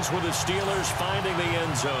 and it ends with the Steelers finding the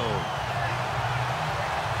end zone.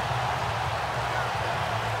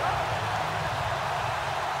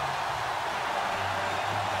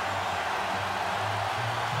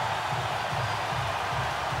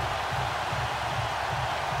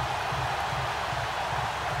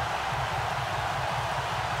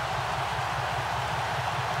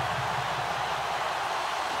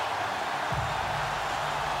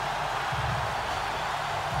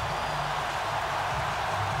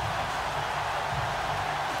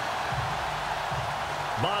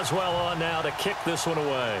 Boswell on now to kick this one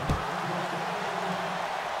away.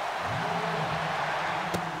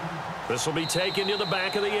 This will be taken to the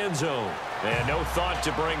back of the end zone. And no thought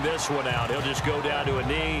to bring this one out. He'll just go down to a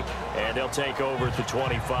knee, and they'll take over at the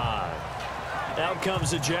 25. Out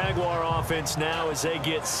comes the Jaguar offense now as they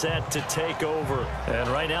get set to take over. And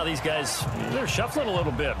right now these guys, they're shuffling a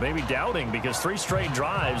little bit, maybe doubting, because 3 straight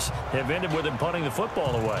drives have ended with them punting the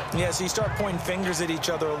football away. Yeah, so you start pointing fingers at each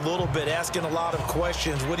other a little bit, asking a lot of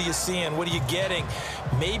questions. What are you seeing? What are you getting?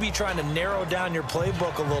 Maybe trying to narrow down your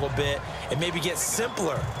playbook a little bit and maybe get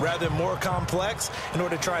simpler rather than more complex in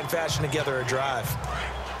order to try and fashion together a drive.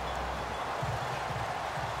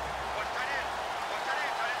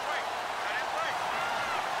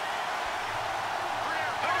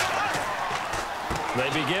 They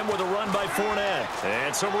begin with a run by Fournette.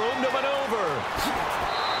 And some room to maneuver.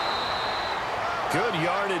 Good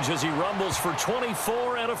yardage as he rumbles for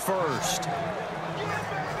 24 and a first.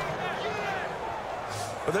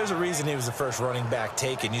 Well, there's a reason he was the first running back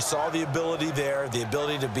taken. You saw the ability there, the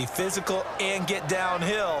ability to be physical and get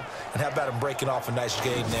downhill. And how about him breaking off a nice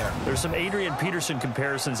gain there? There's some Adrian Peterson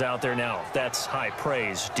comparisons out there now. That's high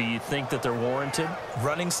praise. Do you think that they're warranted?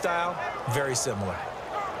 Running style, very similar.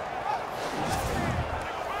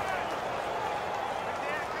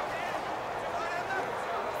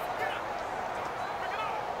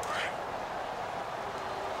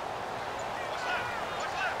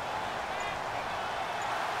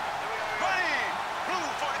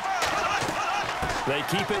 They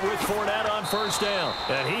keep it with Fournette on first down.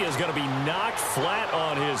 And he is going to be knocked flat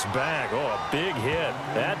on his back. Oh, a big hit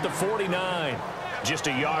at the 49. Just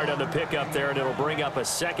a yard on the pickup there, and it'll bring up a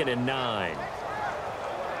 2nd and 9.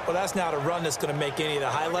 Well, that's not a run that's going to make any of the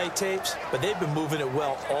highlight tapes, but they've been moving it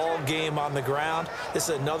well all game on the ground. This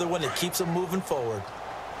is another one that keeps them moving forward.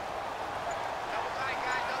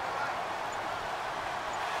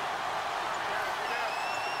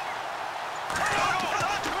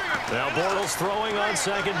 Now Bortles throwing on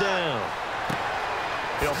 2nd down.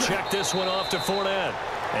 He'll check this one off to Fournette.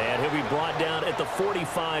 And he'll be brought down at the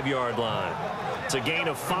 45-yard line. It's a gain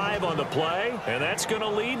of 5 on the play, and that's going to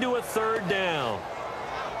lead to a 3rd down.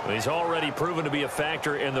 He's already proven to be a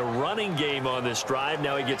factor in the running game on this drive.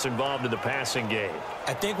 Now he gets involved in the passing game.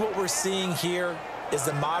 I think what we're seeing here is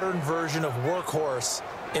the modern version of workhorse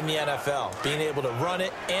in the NFL, being able to run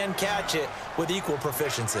it and catch it with equal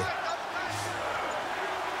proficiency.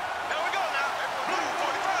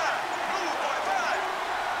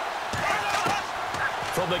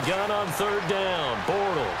 From the gun on 3rd down,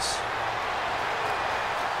 Bortles.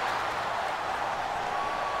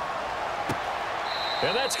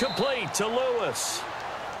 And that's complete to Lewis.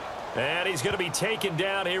 And he's going to be taken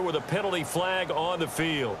down here with a penalty flag on the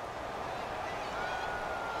field.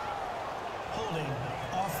 Holding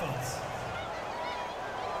offense.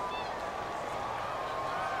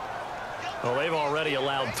 Well, they've already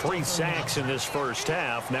allowed 3 sacks in this first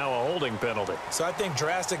half. Now a holding penalty. So I think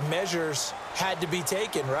drastic measures had to be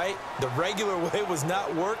taken, right? The regular way was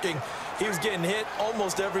not working. He was getting hit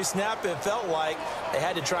almost every snap, it felt like. They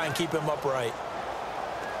had to try and keep him upright.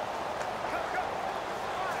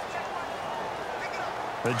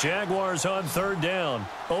 The Jaguars on third down.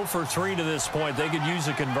 0 for 3 to this point. They could use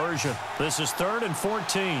a conversion. This is 3rd and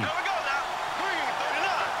 14. Here we go now. Green,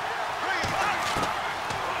 39.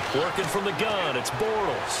 Green, Working from the gun, it's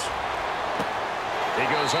Bortles. He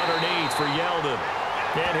goes underneath for Yeldon.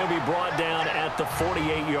 And he'll be brought down at the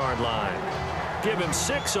 48-yard line. Give him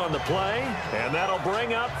 6 on the play, and that'll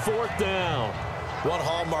bring up 4th down. One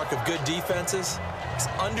hallmark of good defenses is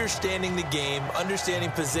understanding the game,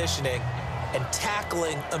 understanding positioning, and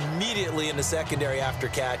tackling immediately in the secondary after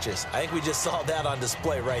catches. I think we just saw that on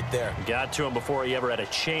display right there. Got to him before he ever had a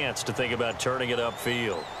chance to think about turning it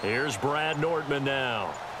upfield. Here's Brad Nortman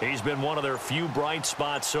now. He's been one of their few bright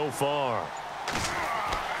spots so far.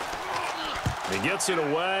 He gets it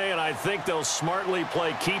away, and I think they'll smartly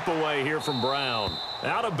play keep away here from Brown.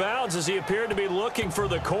 Out of bounds as he appeared to be looking for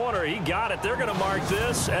the corner. He got it. They're going to mark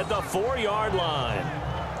this at the 4-yard line.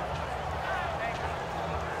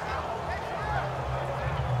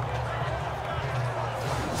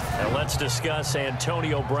 And let's discuss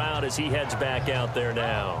Antonio Brown as he heads back out there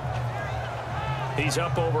now. He's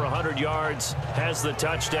up over 100 yards, has the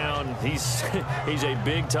touchdown. He's a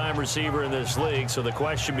big-time receiver in this league, so the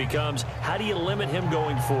question becomes, how do you limit him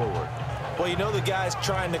going forward? Well, you know the guys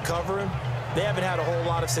trying to cover him, they haven't had a whole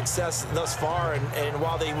lot of success thus far, and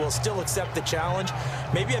while they will still accept the challenge,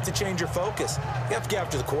 maybe you have to change your focus. You have to get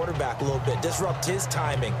after the quarterback a little bit, disrupt his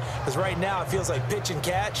timing, because right now it feels like pitch and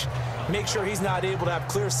catch. Make sure he's not able to have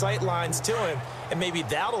clear sight lines to him, and maybe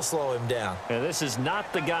that'll slow him down. And this is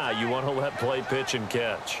not the guy you want to let play pitch and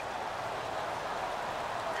catch.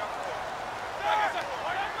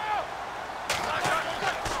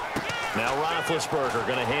 Now Roethlisberger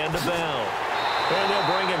going to hand to Bell. And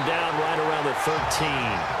they'll bring him down right around the 13.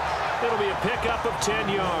 It'll be a pickup of 10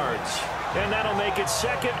 yards. And that'll make it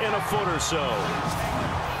 2nd and a foot or so.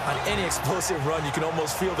 On any explosive run, you can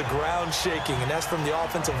almost feel the ground shaking, and that's from the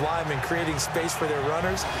offensive linemen creating space for their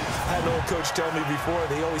runners. I had an old coach tell me before,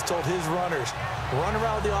 they always told his runners, run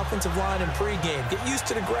around the offensive line in pregame. Get used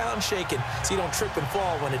to the ground shaking so you don't trip and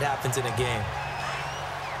fall when it happens in a game.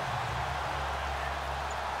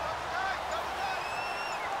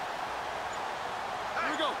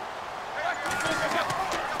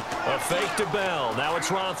 A fake to Bell. Now it's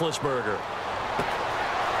Roethlisberger.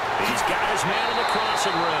 He's got his man in the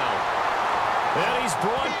crossing route. And he's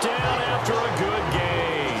brought down after a good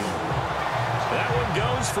gain. That one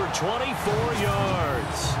goes for 24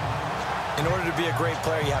 yards. In order to be a great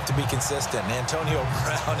player, you have to be consistent. And Antonio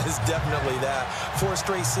Brown is definitely that. 4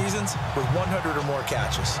 straight seasons with 100 or more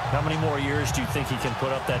catches. How many more years do you think he can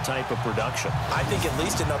put up that type of production? I think at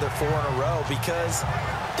least another 4 in a row, because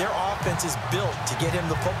their offense is built to get him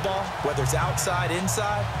the football, whether it's outside,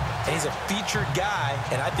 inside, and he's a featured guy,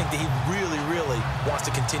 and I think that he really, really wants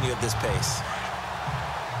to continue at this pace.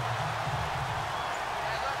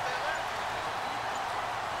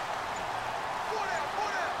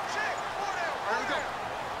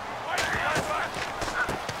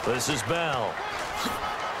 This is Bell.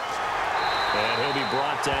 And he'll be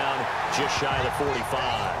brought down just shy of the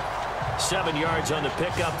 45. 7 yards on the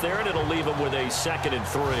pickup there, and it'll leave him with a 2nd and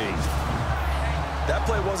 3. That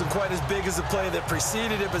play wasn't quite as big as the play that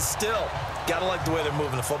preceded it, but still, gotta like the way they're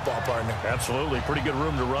moving the football, partner. Absolutely. Pretty good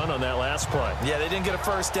room to run on that last play. Yeah, they didn't get a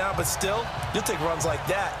first down, but still, you'll take runs like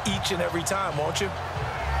that each and every time, won't you?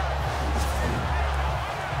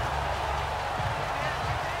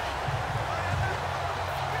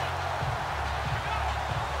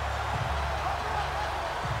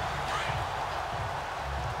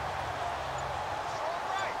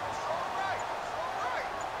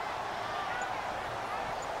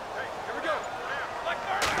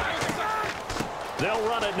 They'll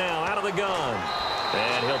run it now out of the gun.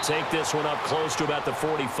 And he'll take this one up close to about the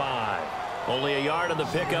 45. Only a yard on the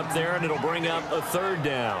pickup there, and it'll bring up a 3rd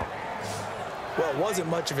down. Well, it wasn't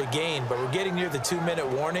much of a gain, but we're getting near the 2-minute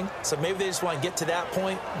warning, so maybe they just want to get to that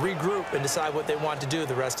point, regroup, and decide what they want to do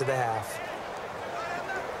the rest of the half.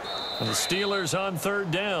 And the Steelers on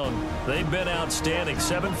 3rd down. They've been outstanding.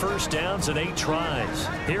 7 first downs and 8 tries.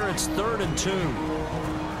 Here it's 3rd and 2.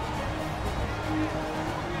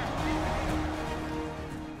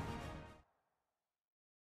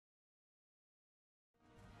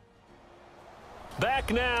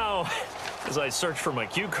 back now. As I search for my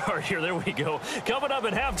cue card here, there we go. Coming up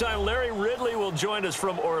at halftime, Larry Ridley will join us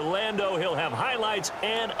from Orlando. He'll have highlights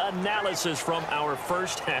and analysis from our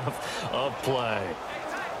first half of play.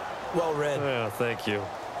 Well read. Yeah, thank you.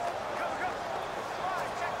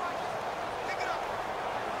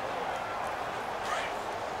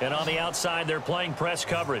 And on the outside, they're playing press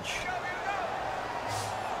coverage.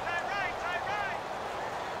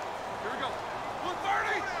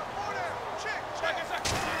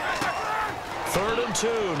 Third and 2.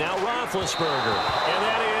 Now Roethlisberger. And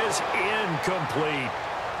that is incomplete.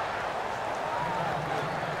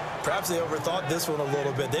 Perhaps they overthought this one a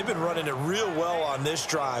little bit. They've been running it real well on this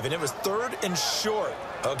drive, and it was 3rd and short,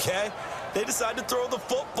 okay? They decided to throw the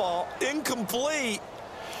football incomplete.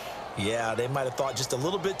 Yeah, they might have thought just a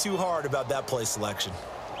little bit too hard about that play selection.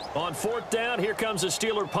 On 4th down, here comes the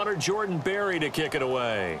Steeler punter Jordan Berry to kick it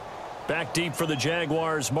away. Back deep for the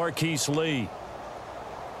Jaguars, Marquise Lee.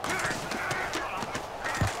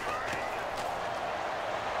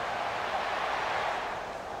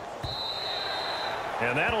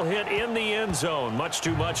 And that'll hit in the end zone. Much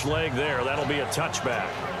too much leg there. That'll be a touchback.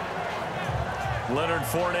 Leonard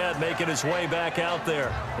Fournette making his way back out there.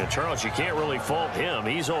 And, Charles, you can't really fault him.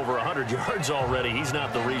 He's over 100 yards already. He's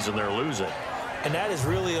not the reason they're losing. And that is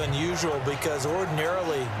really unusual because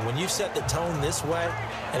ordinarily when you set the tone this way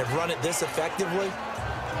and have run it this effectively,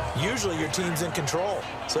 usually your team's in control.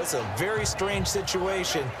 So it's a very strange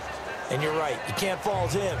situation. And you're right, you can't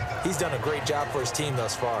fault him. He's done a great job for his team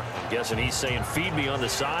thus far. I'm guessing he's saying, feed me on the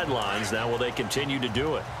sidelines. Now will they continue to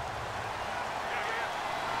do it?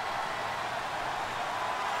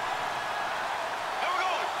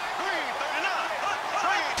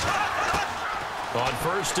 On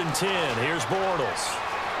 1st and 10, here's Bortles.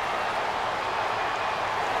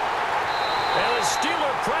 And the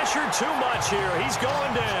Steeler pressure too much here. He's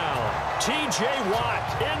going down. T.J.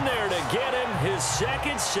 Watt in there to get him his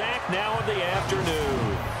 2nd sack now of the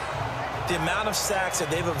afternoon. The amount of sacks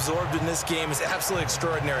that they've absorbed in this game is absolutely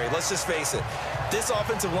extraordinary. Let's just face it. This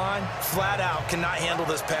offensive line, flat out, cannot handle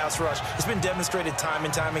this pass rush. It's been demonstrated time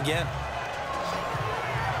and time again.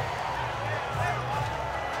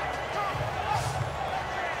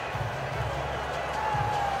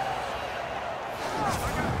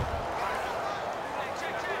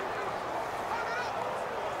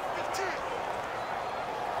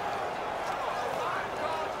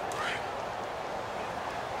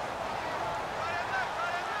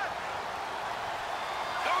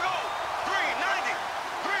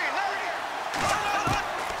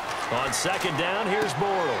 On 2nd down, here's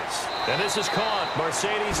Bortles. And this is caught.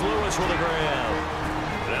 Mercedes Lewis with a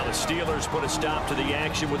grab. Now the Steelers put a stop to the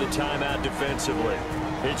action with a timeout defensively.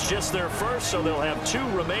 It's just their first, so they'll have 2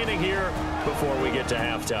 remaining here before we get to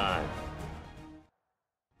halftime.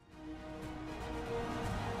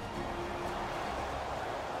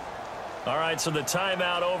 All right, so the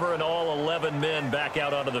timeout over and all 11 men back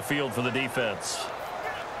out onto the field for the defense.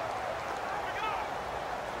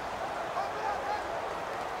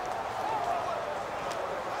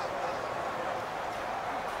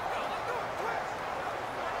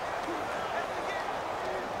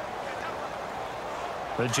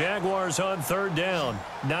 The Jaguars on 3rd down.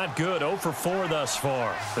 Not good. 0 for 4 thus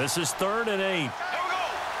far. This is 3rd and 8.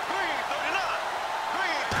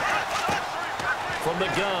 From the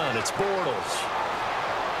gun, it's Bortles.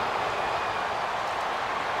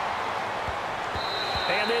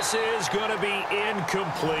 And this is going to be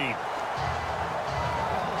incomplete.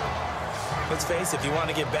 Let's face it, if you want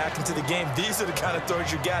to get back into the game, these are the kind of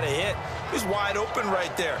throws you got to hit. He's wide open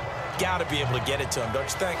right there. Got to be able to get it to him, don't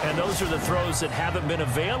you think? And those are the throws that haven't been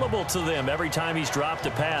available to them every time he's dropped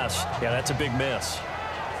a pass. Yeah, that's a big miss.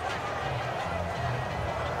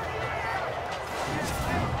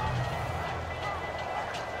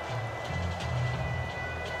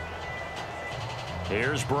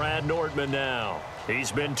 Here's Brad Nordman now.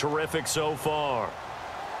 He's been terrific so far.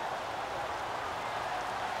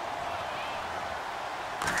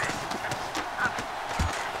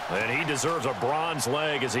 And he deserves a bronze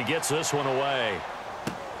leg as he gets this one away.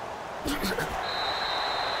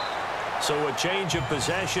 So a change of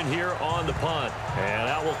possession here on the punt. And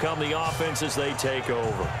out will come the offense as they take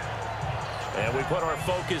over. And we put our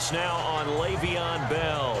focus now on Le'Veon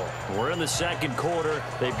Bell. We're in the 2nd quarter.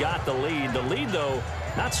 They've got the lead. The lead, though,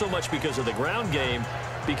 not so much because of the ground game,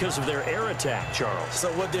 because of their air attack, Charles.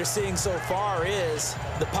 So what they're seeing so far is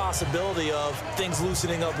the possibility of things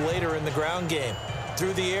loosening up later in the ground game.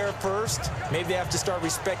 Through the air first, maybe they have to start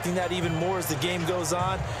respecting that even more as the game goes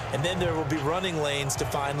on, and then there will be running lanes to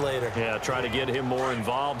find later. Yeah, try to get him more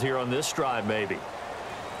involved here on this drive, maybe.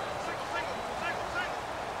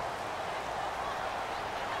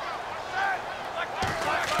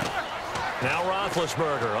 Now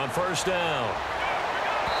Roethlisberger on first down.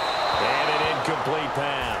 And an incomplete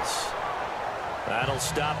pass. That'll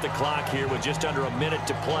stop the clock here with just under a minute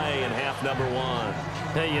to play in half number one.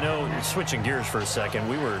 Hey, you know, switching gears for a second,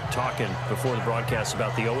 we were talking before the broadcast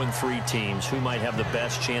about the 0-3 teams who might have the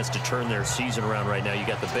best chance to turn their season around right now. You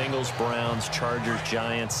got the Bengals, Browns, Chargers,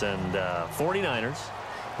 Giants, and 49ers.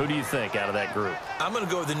 Who do you think out of that group? I'm going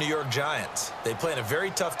to go with the New York Giants. They play in a very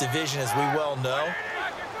tough division, as we well know.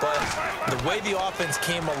 But the way the offense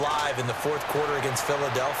came alive in the fourth quarter against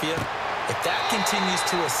Philadelphia, if that continues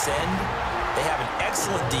to ascend, they have an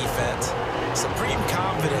excellent defense, supreme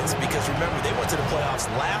confidence, because remember, they went to the playoffs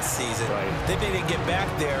last season. Right. They didn't get back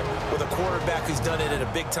there with a quarterback who's done it at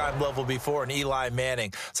a big-time level before, in Eli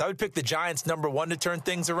Manning. So I would pick the Giants #1 to turn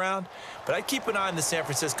things around, but I'd keep an eye on the San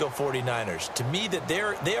Francisco 49ers. To me, that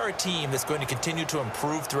they are a team that's going to continue to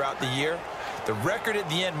improve throughout the year. The record at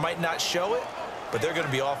the end might not show it, but they're going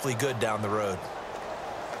to be awfully good down the road.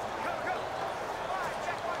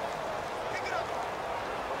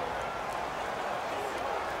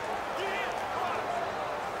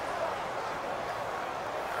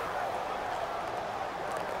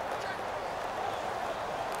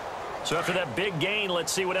 So after that big gain,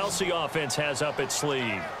 let's see what else the offense has up its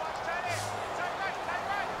sleeve.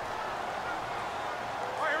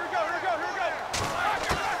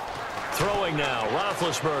 Throwing now,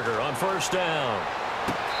 Roethlisberger on first down.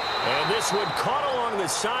 And this one caught along the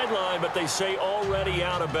sideline, but they say already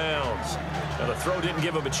out of bounds. Now the throw didn't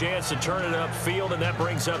give him a chance to turn it upfield, and that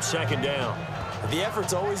brings up second down. The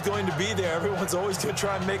effort's always going to be there. Everyone's always going to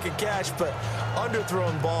try and make a catch, but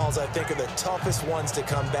underthrown balls, I think, are the toughest ones to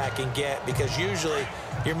come back and get, because usually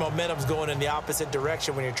your momentum's going in the opposite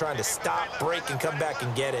direction when you're trying to stop, break, and come back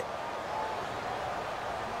and get it.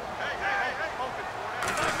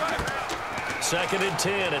 Second and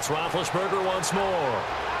 10. It's Roethlisberger once more.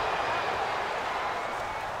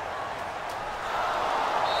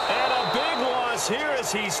 And a big loss here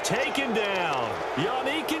as he's taken down.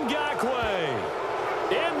 Yannick Ngakoue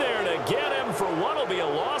in there to get him for what will be a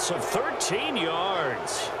loss of 13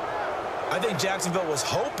 yards. I think Jacksonville was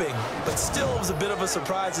hoping, but still it was a bit of a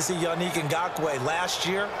surprise to see Yannick Ngakoue last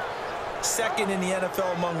year. Second in the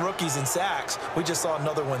NFL among rookies in sacks. We just saw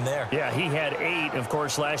another one there. Yeah, he had 8. Of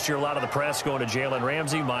course, last year a lot of the press going to Jalen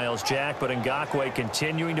Ramsey, Myles Jack, but Ngakoue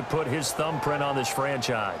continuing to put his thumbprint on this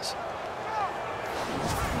franchise.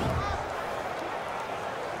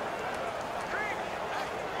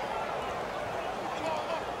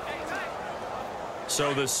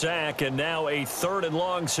 So the sack, and now a 3rd and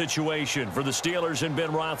long situation for the Steelers and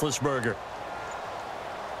Ben Roethlisberger.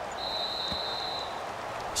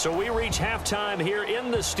 So we reach halftime here in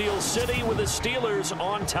the Steel City with the Steelers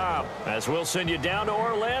on top. As we'll send you down to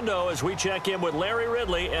Orlando as we check in with Larry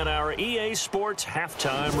Ridley and our EA Sports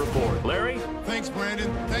Halftime Report. Larry? Thanks,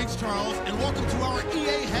 Brandon. Thanks, Charles. And welcome to our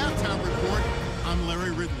EA Halftime Report. I'm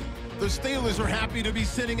Larry Ridley. The Steelers are happy to be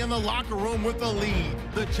sitting in the locker room with a lead.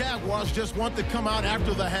 The Jaguars just want to come out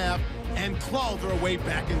after the half and claw their way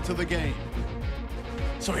back into the game.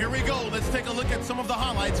 So here we go. Let's take a look at some of the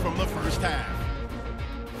highlights from the first half.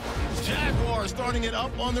 Jaguars starting it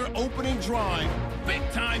up on their opening drive.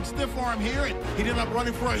 Big-time stiff arm here, and he ended up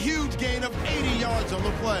running for a huge gain of 80 yards on the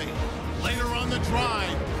play. Later on the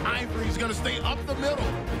drive, Ivory's going to stay up the middle,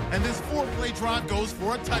 and this 4-play drive goes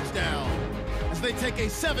for a touchdown as they take a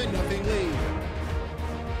 7-0 lead.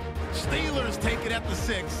 Steelers take it at the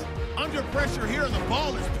 6. Under pressure here, and the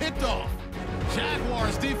ball is picked off.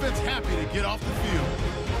 Jaguars defense happy to get off the field.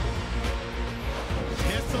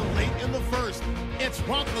 It's so late in the first. It's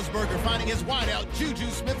Roethlisberger finding his wideout, Juju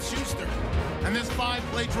Smith-Schuster. And this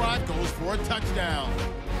 5-play drive goes for a touchdown.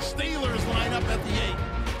 Steelers line up at the 8.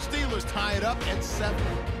 Steelers tie it up at 7.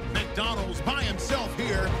 McDonald's by himself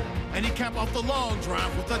here, and he capped off the long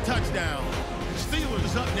drive with a touchdown.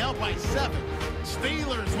 Steelers up now by 7.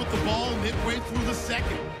 Steelers with the ball midway through the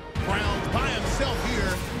second. Browns by himself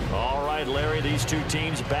here. All right, Larry, these two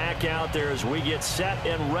teams back out there as we get set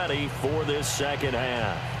and ready for this second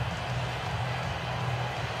half.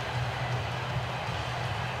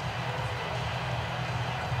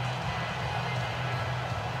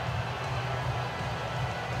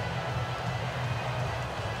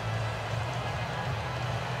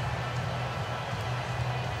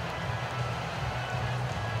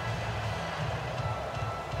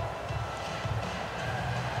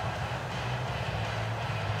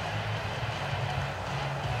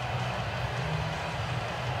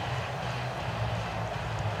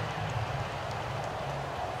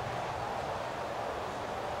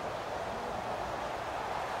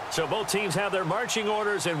 So both teams have their marching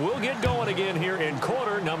orders, and we'll get going again here in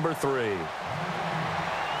quarter number 3.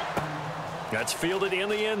 That's fielded in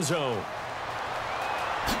the end zone.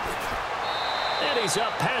 And he's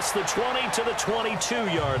up past the 20 to the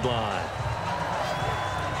 22-yard line.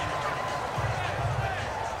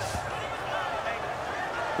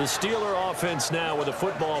 The Steeler offense now with a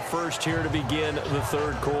football first here to begin the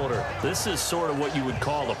third quarter. This is sort of what you would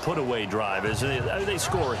call a put-away drive, isn't it? They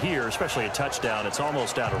score here, especially a touchdown. It's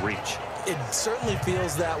almost out of reach. It certainly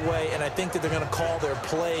feels that way, and I think that they're going to call their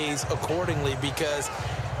plays accordingly, because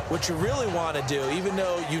what you really want to do, even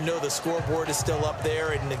though you know the scoreboard is still up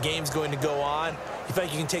there and the game's going to go on, you feel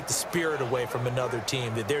like you can take the spirit away from another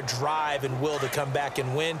team, that their drive and will to come back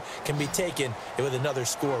and win can be taken with another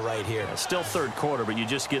score right here. Yeah, still third quarter, but you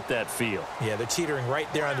just get that feel. Yeah, they're teetering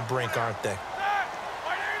right there on the brink, aren't they?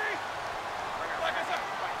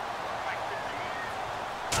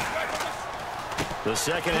 The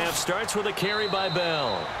second half starts with a carry by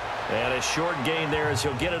Bell. And a short gain there as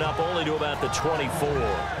he'll get it up only to about the 24.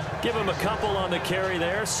 Give him a couple on the carry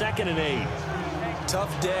there. 2nd and 8.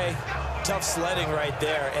 Tough day. Tough sledding right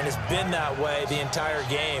there, and it's been that way the entire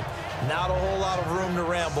game. Not a whole lot of room to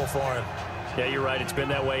ramble for him. Yeah, you're right. It's been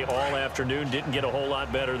that way all afternoon. Didn't get a whole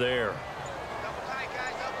lot better there.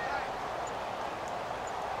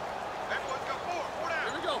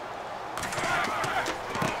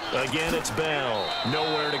 Again, it's Bell.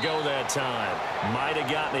 Nowhere to go that time. Might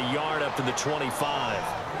have gotten a yard up to the 25.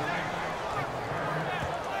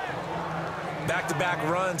 Back-to-back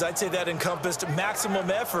runs, I'd say that encompassed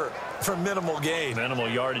maximum effort for minimal gain. Minimal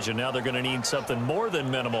yardage, and now they're going to need something more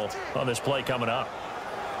than minimal on this play coming up.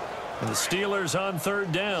 And the Steelers on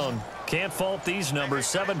 3rd down. Can't fault these numbers.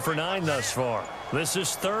 7 for 9 thus far. This is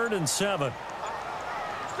 3rd and 7.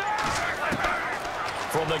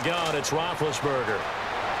 From the gun, it's Roethlisberger.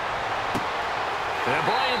 And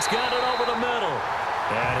Bryant's got it over the middle.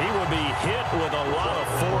 And he will be hit with a lot of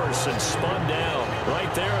force and spun down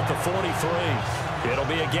right there at the 43. It'll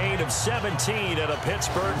be a gain of 17 at a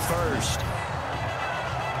Pittsburgh first.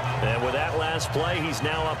 And with that last play, he's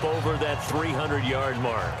now up over that 300-yard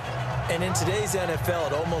mark. And in today's NFL,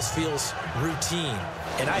 it almost feels routine.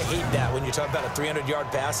 And I hate that when you talk about a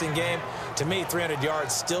 300-yard passing game. To me, 300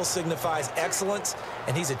 yards still signifies excellence,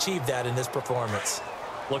 and he's achieved that in this performance.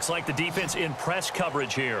 Looks like the defense in press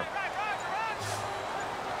coverage here.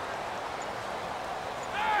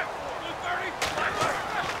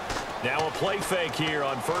 Now a play fake here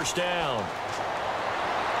on 1st down.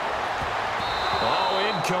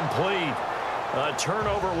 Oh, incomplete. A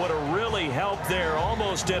turnover would have really helped there.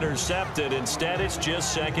 Almost intercepted. Instead, it's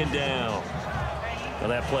just 2nd down. Well,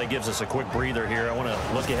 that play gives us a quick breather here. I want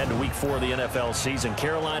to look ahead to week 4 of the NFL season.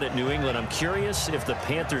 Carolina at New England. I'm curious if the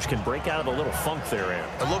Panthers can break out of the little funk they're in.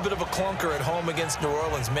 A little bit of a clunker at home against New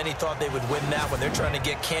Orleans. Many thought they would win that one. They're trying to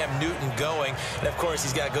get Cam Newton going. And, of course,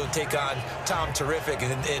 he's got to go take on Tom Terrific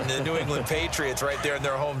and the New England Patriots right there in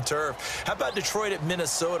their home turf. How about Detroit at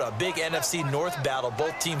Minnesota? Big NFC North battle.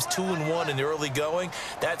 Both teams 2-1 in the early going.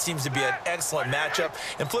 That seems to be an excellent matchup.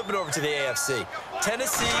 And flip it over to the AFC.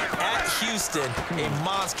 Tennessee at Houston. A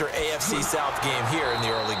monster AFC South game here in the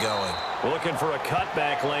early going. Looking for a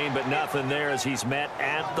cutback lane, but nothing there as he's met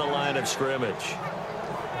at the line of scrimmage.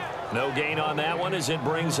 No gain on that one as it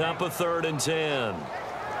brings up a 3rd and 10.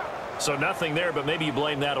 So nothing there, but maybe you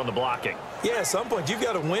blame that on the blocking. Yeah, at some point you've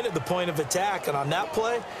got to win at the point of attack, and on that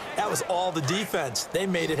play, that was all the defense. They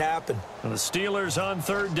made it happen. And the Steelers on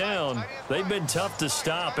 3rd down. They've been tough to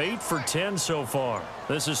stop. 8 for 10 so far.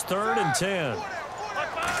 This is 3rd and 10.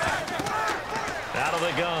 Out of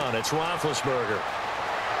the gun, it's Roethlisberger.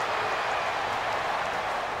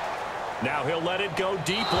 Now he'll let it go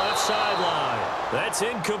deep left sideline. That's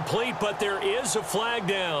incomplete, but there is a flag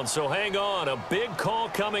down, so hang on. A big call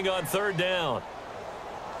coming on 3rd down.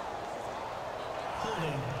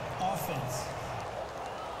 Holding offense.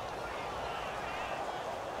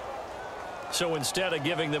 So instead of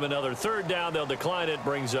giving them another 3rd down, they'll decline it,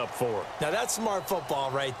 brings up 4. Now that's smart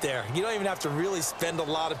football right there. You don't even have to really spend a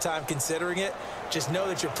lot of time considering it. Just know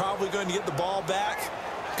that you're probably going to get the ball back.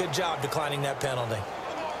 Good job declining that penalty.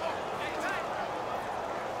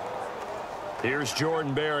 Here's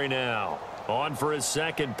Jordan Berry now. On for his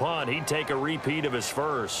 2nd punt. He'd take a repeat of his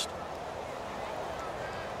first.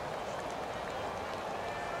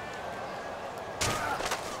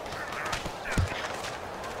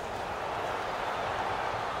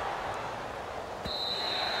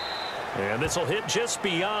 And this will hit just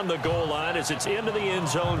beyond the goal line as it's into the end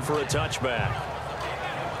zone for a touchback.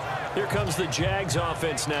 Here comes the Jags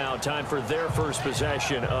offense now. Time for their first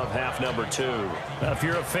possession of half number 2. If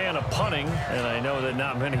you're a fan of punting, and I know that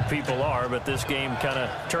not many people are, but this game kind of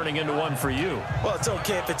turning into one for you. Well, it's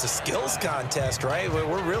okay if it's a skills contest, right?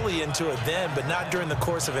 We're really into it then, but not during the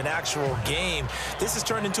course of an actual game. This has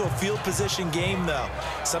turned into a field position game, though.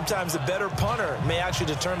 Sometimes the better punter may actually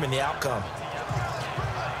determine the outcome.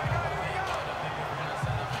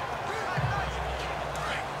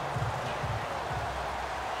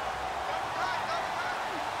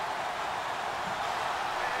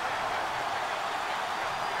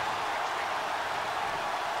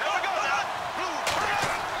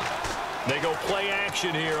 They go play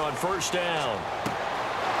action here on first down.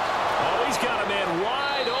 Oh, he's got a man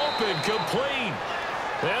wide open, complete.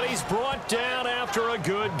 And he's brought down after a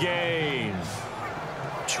good gain.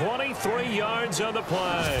 23 yards on the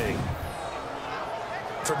play.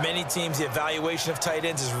 For many teams, the evaluation of tight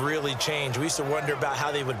ends has really changed. We used to wonder about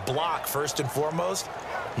how they would block first and foremost.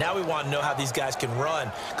 Now we want to know how these guys can run,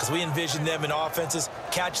 because we envision them in offenses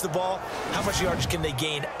catch the ball. How much yardage can they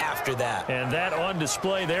gain after that? And that on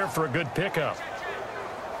display there for a good pickup.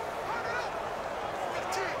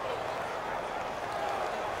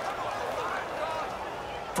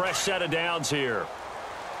 Fresh set of downs here.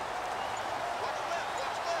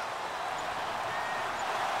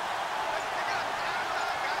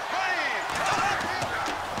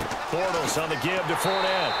 Bortles on the give to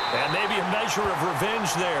Fournette. And maybe a measure of revenge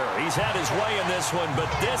there. He's had his way in this one, but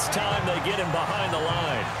this time they get him behind the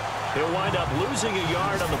line. He'll wind up losing a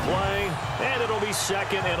yard on the play, and it'll be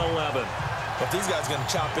 2nd and 11. If these guys are going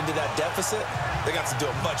to chop into that deficit, they got to do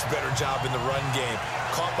a much better job in the run game.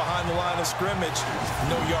 Caught behind the line of scrimmage,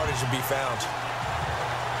 no yardage to be found.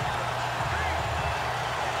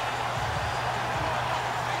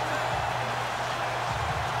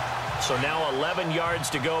 So now 11 yards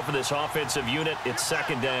to go for this offensive unit. It's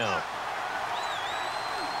 2nd down.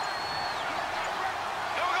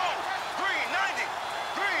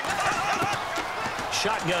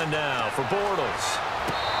 Shotgun now for Bortles.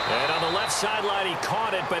 And on the left sideline, he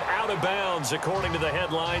caught it, but out of bounds, according to the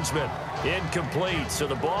head linesman. Incomplete, so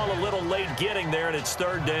the ball a little late getting there, and it's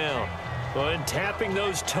 3rd down. When tapping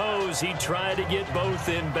those toes, he tried to get both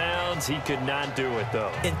in bounds. He could not do it,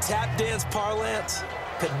 though. In tap dance parlance,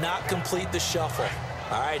 could not complete the shuffle.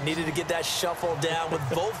 All right, needed to get that shuffle down with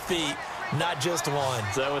both feet, not just one.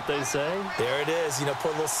 Is that what they say? There it is. You know,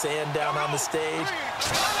 put a little sand down on the stage.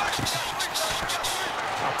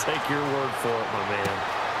 I'll take your word for it, my man.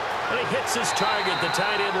 And he hits his target, the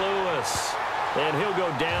tight end Lewis. And he'll go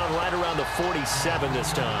down right around the 47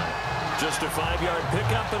 this time. Just a 5-yard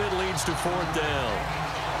pickup, and it leads to 4th down.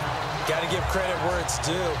 Got to give credit where it's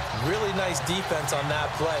due. Really nice defense on that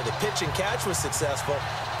play. The pitch and catch was successful,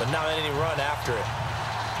 but not any run after it.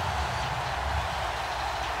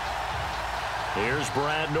 Here's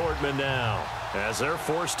Brad Nordman now, as they're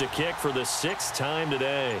forced to kick for the 6th time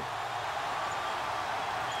today.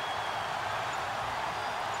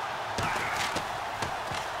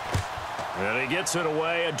 And he gets it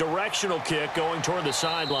away, a directional kick going toward the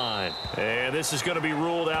sideline. And this is going to be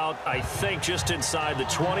ruled out, I think, just inside the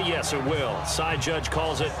 20. Yes, it will. Side judge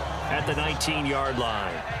calls it at the 19-yard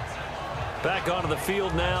line. Back onto the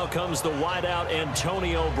field now comes the wideout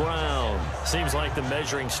Antonio Brown. Seems like the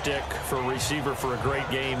measuring stick for a receiver for a great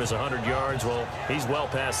game is 100 yards. Well, he's well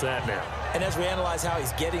past that now. And as we analyze how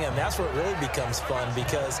he's getting him, that's what really becomes fun,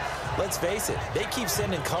 because let's face it, they keep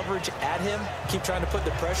sending coverage at him, keep trying to put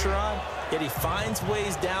the pressure on, yet he finds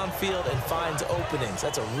ways downfield and finds openings.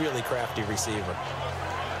 That's a really crafty receiver.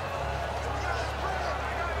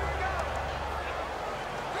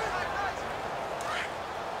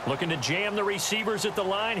 Looking to jam the receivers at the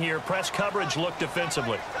line here. Press coverage look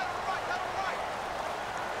defensively.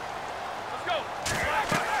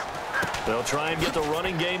 They'll try and get the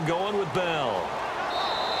running game going with Bell.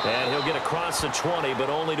 And he'll get across the 20, but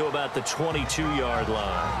only to about the 22-yard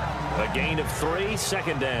line. A gain of 3,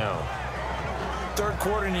 2nd down. 3rd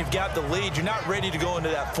quarter and you've got the lead. You're not ready to go into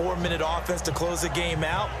that 4-minute offense to close the game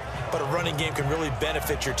out, but a running game can really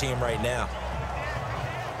benefit your team right now.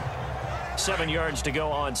 7 yards to go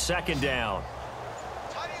on 2nd down.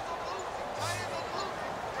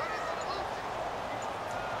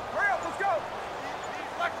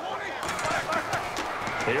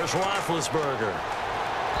 Here's Roethlisberger.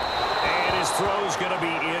 And his throw's going to be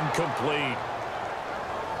incomplete.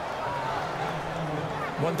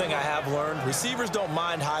 One thing I have learned, receivers don't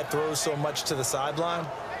mind high throws so much to the sideline,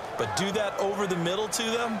 but do that over the middle to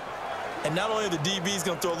them, and not only are the DBs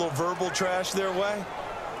going to throw a little verbal trash their way,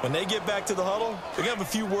 when they get back to the huddle, they're going to have a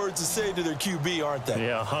few words to say to their QB, aren't they?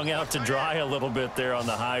 Yeah, hung out to dry a little bit there on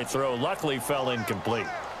the high throw. Luckily fell incomplete.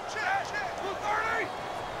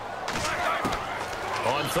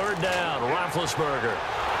 third down, Roethlisberger.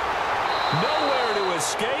 Nowhere to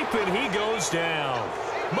escape, and he goes down.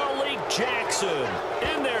 Malik Jackson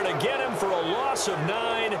in there to get him for a loss of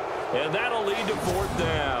 9, and that'll lead to fourth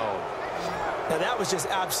down. Now, that was just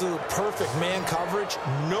absolute perfect man coverage.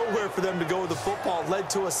 Nowhere for them to go with the football. Led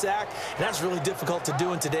to a sack, and that's really difficult to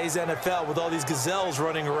do in today's NFL with all these gazelles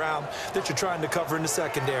running around that you're trying to cover in the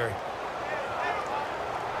secondary.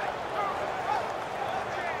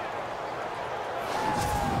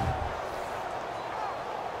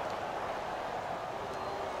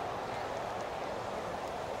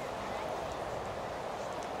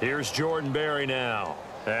 Here's Jordan Berry now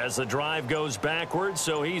as the drive goes backwards,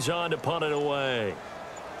 so he's on to punt it away.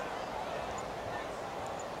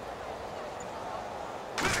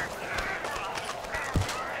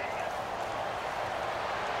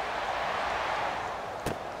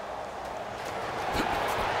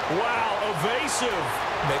 Wow, evasive.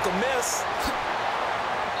 Make a miss.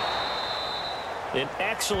 An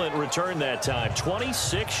excellent return that time,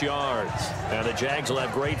 26 yards. And the Jags will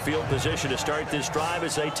have great field position to start this drive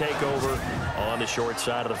as they take over on the short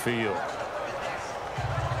side of the field.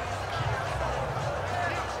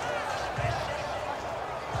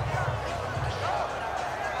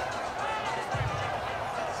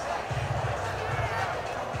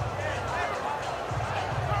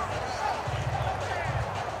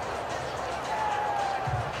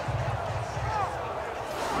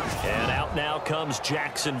 Now comes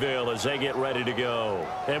Jacksonville as they get ready to go.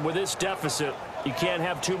 And with this deficit, you can't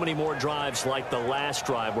have too many more drives like the last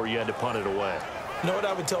drive where you had to punt it away. You know what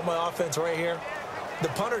I would tell my offense right here? The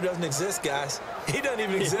punter doesn't exist, guys. He doesn't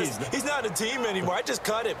even exist. He's not a team anymore. I just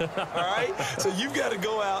cut him, all right? So you've got to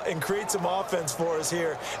go out and create some offense for us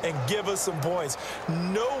here and give us some points.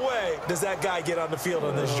 No way does that guy get on the field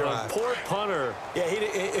on this drive. Poor punter. Yeah,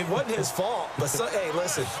 it wasn't his fault. But, hey,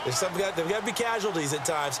 listen, there's got to be casualties at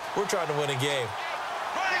times. We're trying to win a game.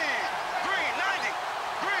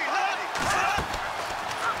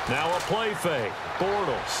 Now a play fake.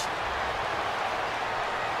 Bortles.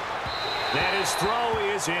 And his throw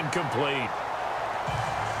is incomplete.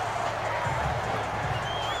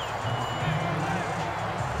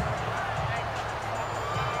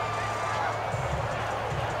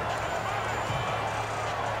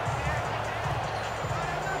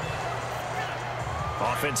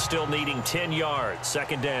 Offense still needing 10 yards.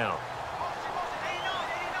 Second down.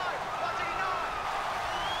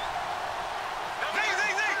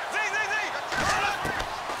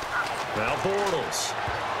 Now Bortles.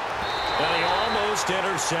 And he almost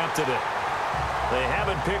intercepted it. They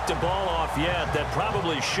haven't picked a ball off yet. That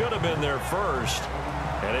probably should have been their first.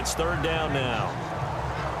 And it's third down now.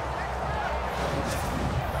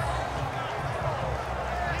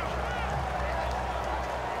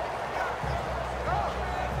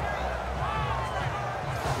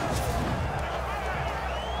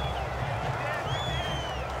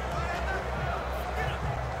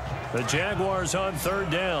 The Jaguars on third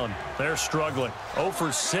down. They're struggling. 0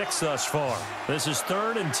 for 6 thus far. This is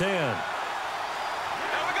 3rd and 10.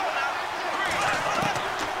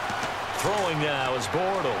 Throwing now is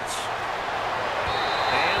Bortles.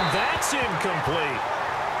 And that's incomplete.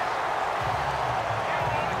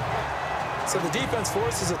 So the defense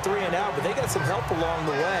forces a 3-and-out, but they got some help along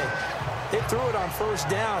the way. They threw it on first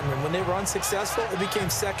down, and when they were unsuccessful, it became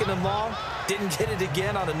 2nd and long. Didn't get it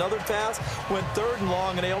again on another pass. Went 3rd and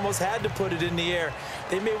long, and they almost had to put it in the air.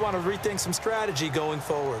 They may want to rethink some strategy going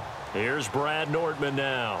forward. Here's Brad Nordman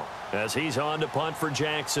now as he's on to punt for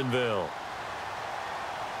Jacksonville.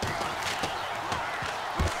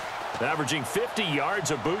 Averaging 50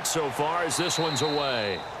 yards a boot so far as this one's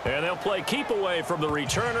away. And they'll play keep away from the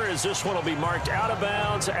returner as this one will be marked out of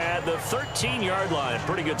bounds at the 13-yard line.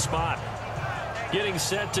 Pretty good spot. Getting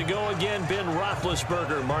set to go again, Ben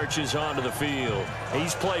Roethlisberger marches onto the field.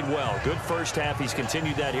 He's played well. Good first half. He's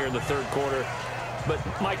continued that here in the third quarter. But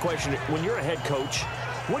my question, when you're a head coach,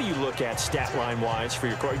 what do you look at stat line-wise for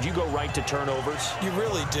your coach? Do you go right to turnovers? You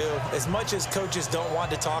really do. As much as coaches don't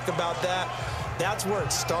want to talk about that, that's where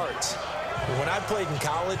it starts. When I played in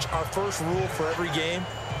college, our first rule for every game,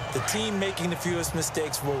 the team making the fewest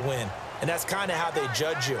mistakes will win. And that's kind of how they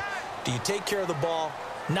judge you. Do you take care of the ball,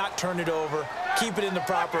 not turn it over, keep it in the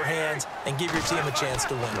proper hands, and give your team a chance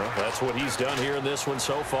to win? Well, that's what he's done here in this one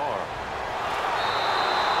so far.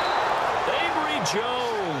 Avery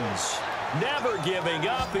Jones, never giving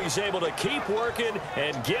up. He's able to keep working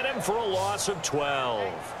and get him for a loss of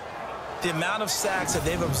 12. The amount of sacks that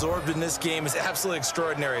they've absorbed in this game is absolutely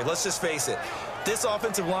extraordinary. Let's just face it. This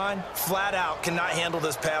offensive line, flat out, cannot handle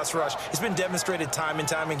this pass rush. It's been demonstrated time and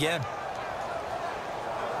time again.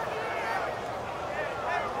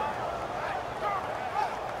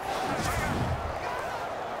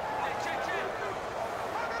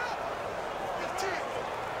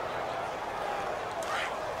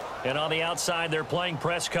 And on the outside, they're playing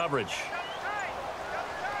press coverage.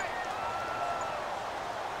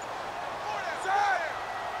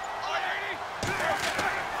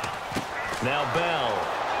 Now Bell.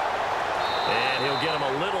 And he'll get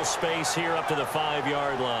him a little space here up to the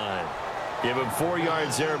 5-yard line. Give him 4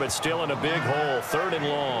 yards there, but still in a big hole. 3rd and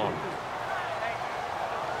long.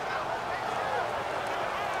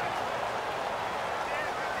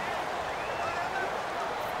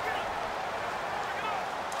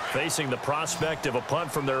 Facing the prospect of a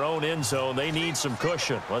punt from their own end zone, they need some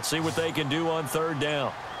cushion. Let's see what they can do on 3rd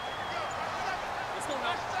down.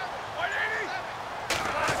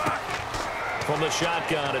 From the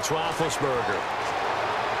shotgun, it's Roethlisberger.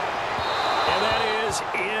 And that is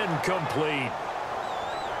incomplete.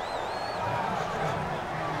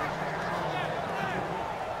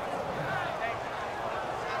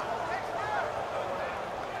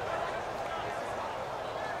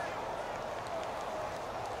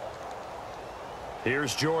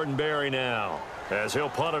 Here's Jordan Berry now, as he'll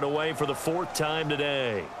punt it away for the 4th time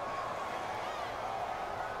today.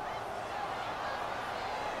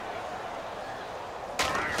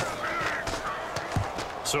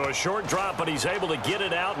 So a short drop, but he's able to get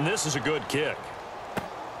it out, and this is a good kick.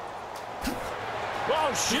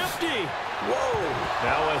 Oh, shifty. Whoa.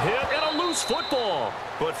 Now a hit and a loose football.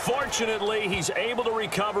 But fortunately, he's able to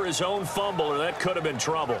recover his own fumble, or that could have been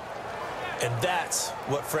trouble. And that's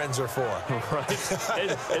what friends are for. Right.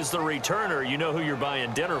 As the returner, you know who you're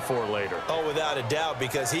buying dinner for later. Oh, without a doubt,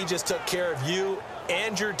 because he just took care of you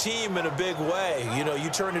and your team in a big way. You know, you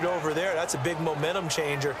turned it over there. That's a big momentum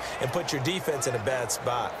changer and put your defense in a bad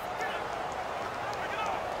spot.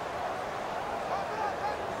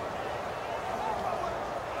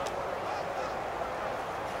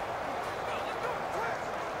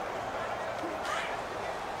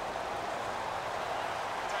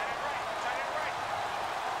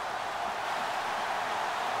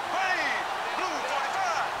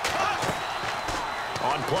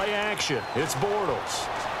 Play action. It's Bortles.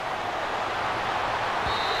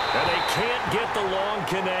 And they can't get the long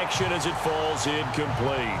connection as it falls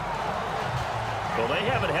incomplete. Well, they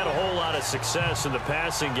haven't had a whole lot of success in the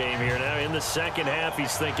passing game here. Now, in the second half,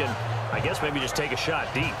 he's thinking, I guess maybe just take a shot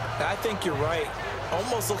deep. I think you're right.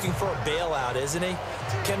 Almost looking for a bailout, isn't he?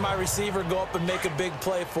 Can my receiver go up and make a big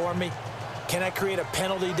play for me? Can I create a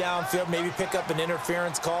penalty downfield, maybe pick up an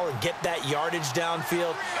interference call and get that yardage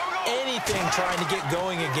downfield? Anything trying to get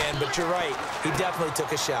going again, but you're right. He definitely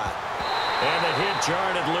took a shot. And the hit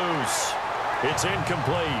jarred it loose. It's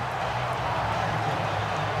incomplete.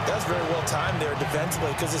 That was very well timed there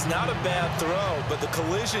defensively because it's not a bad throw, but the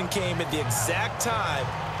collision came at the exact time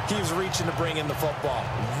he was reaching to bring in the football.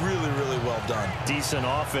 Really, really well done. Decent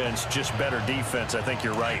offense, just better defense. I think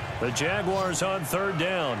you're right. The Jaguars on 3rd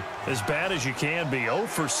down. As bad as you can be. 0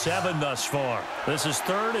 for 7 thus far. This is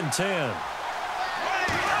 3rd and 10.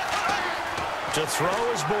 To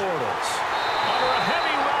throw is Bortles. Under a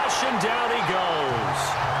heavy rush, and down he goes.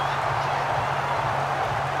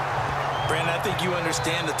 Brandon, I think you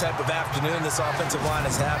understand the type of afternoon this offensive line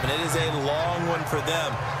is having. It is a long one for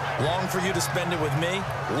them. Long for you to spend it with me.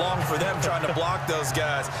 Long for them trying to block those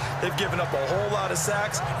guys. They've given up a whole lot of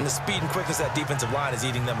sacks, and the speed and quickness of that defensive line is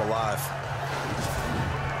eating them alive.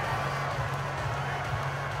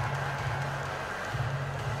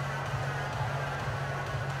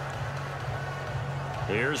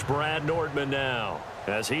 Here's Brad Nordman now,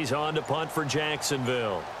 as he's on to punt for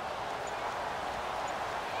Jacksonville.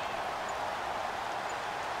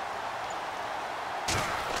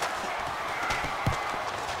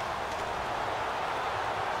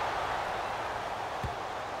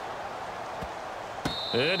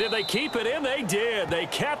 And did they keep it in? They did. They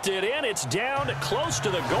kept it in. It's down close to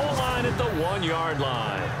the goal line at the 1-yard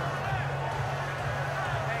line.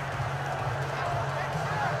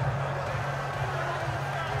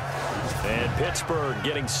 And Pittsburgh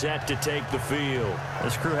getting set to take the field.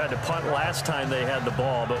 This crew had to punt last time they had the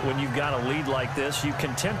ball, but when you've got a lead like this, you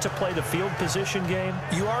content to play the field position game?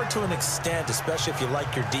 You are to an extent, especially if you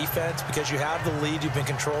like your defense, because you have the lead, you've been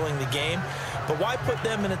controlling the game. But why put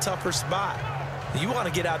them in a tougher spot? You want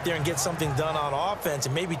to get out there and get something done on offense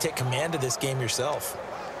and maybe take command of this game yourself.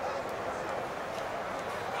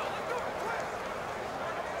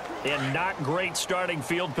 And not great starting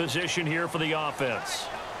field position here for the offense.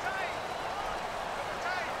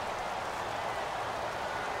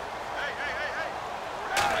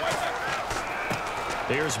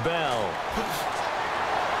 Here's Bell.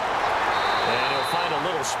 And he'll find a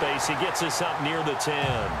little space. He gets us up near the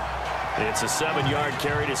 10. It's a 7-yard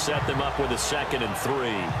carry to set them up with a 2nd and 3.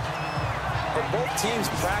 But both teams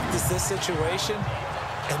practice this situation.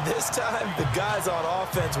 And this time, the guys on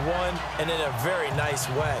offense won, and in a very nice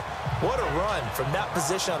way. What a run from that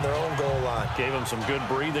position on their own goal line. Gave them some good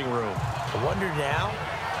breathing room. I wonder now,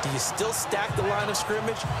 do you still stack the line of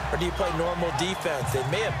scrimmage, or do you play normal defense? They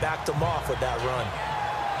may have backed them off with that run.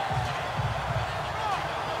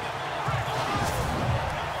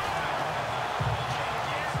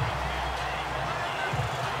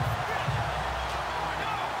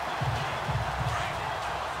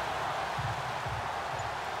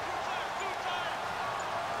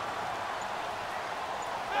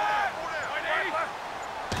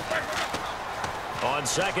 On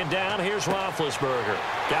second down, here's Roethlisberger.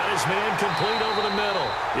 Got his man complete over the middle.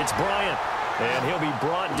 It's Bryant. And he'll be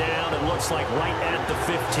brought down, it looks like, right at the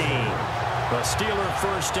 15. A Steeler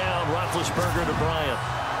first down, Roethlisberger to Bryant.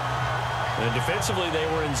 And defensively, they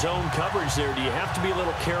were in zone coverage there. Do you have to be a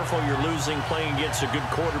little careful? You're losing, playing against a good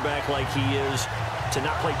quarterback like he is, to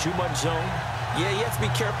not play too much zone? Yeah, you have to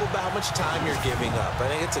be careful about how much time you're giving up. I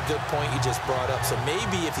think it's a good point you just brought up. So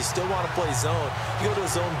maybe if you still want to play zone, you go to a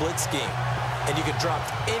zone blitz scheme. And you can drop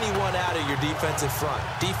anyone out of your defensive front.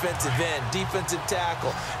 Defensive end, defensive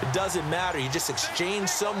tackle. It doesn't matter. You just exchange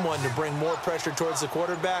someone to bring more pressure towards the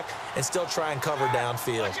quarterback and still try and cover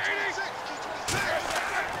downfield.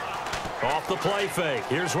 Off the play fake.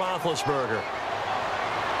 Here's Roethlisberger.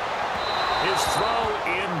 His throw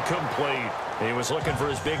incomplete. He was looking for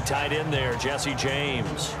his big tight end there, Jesse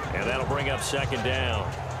James. And that'll bring up second down.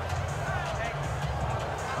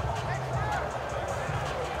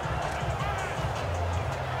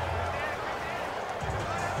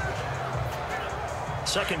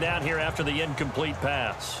 Second down here after the incomplete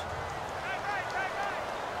pass.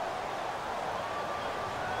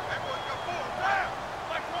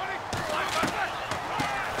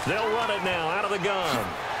 They'll run it now out of the gun.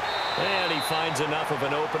 And he finds enough of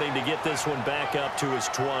an opening to get this one back up to his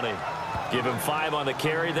 20. Give him 5 on the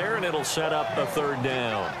carry there, and it'll set up a third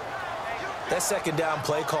down. That second down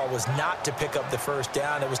play call was not to pick up the first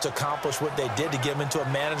down. It was to accomplish what they did to get them into a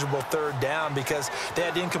manageable third down because they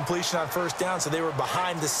had incompletion on first down, so they were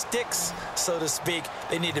behind the sticks, so to speak.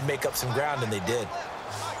 They needed to make up some ground, and they did.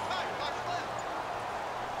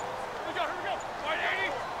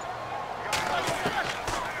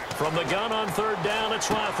 From the gun on third down,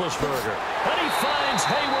 it's Roethlisberger. And he finds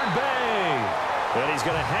Hayward Bay. And he's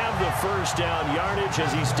going to have the first down yardage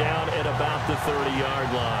as he's down at about the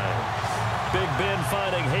 30-yard line. Big Ben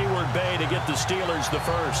finding Hayward Bay to get the Steelers the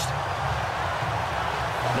first.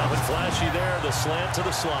 Nothing flashy there, the slant to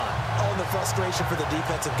the slot. Oh, and the frustration for the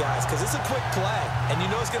defensive guys because it's a quick play. And you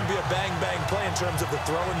know it's going to be a bang-bang play in terms of the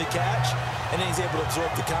throw and the catch. And then he's able to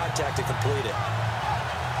absorb the contact to complete it.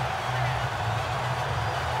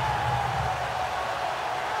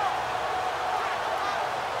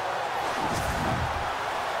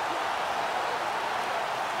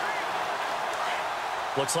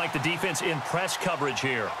 Looks like the defense in press coverage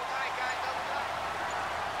here.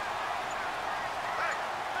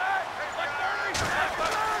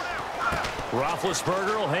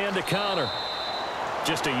 Roethlisberger will hand to Connor.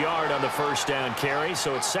 Just a yard on the first down carry,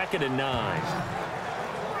 so it's 2nd and 9.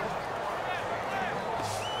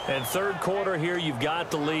 And third quarter here, you've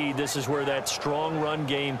got the lead. This is where that strong run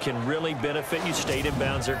game can really benefit you. Stayed in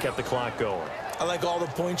bounds there, kept the clock going. I like all the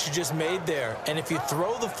points you just made there. And if you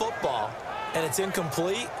throw the football and it's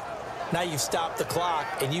incomplete, now you've stopped the clock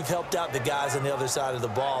and you've helped out the guys on the other side of the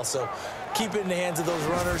ball. So keep it in the hands of those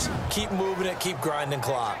runners. Keep moving it. Keep grinding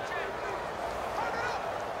clock.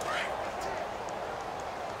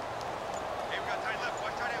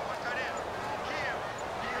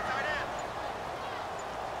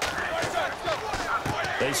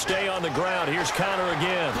 They stay on the ground. Here's Connor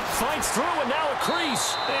again. Fights through and now a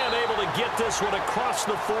crease. And able to get this one across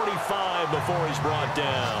the 45 before he's brought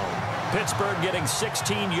down. Pittsburgh getting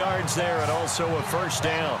 16 yards there and also a first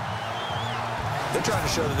down. They're trying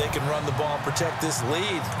to show that they can run the ball and protect this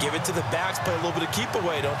lead. Give it to the backs, play a little bit of keep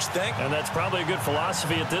away, don't you think? And that's probably a good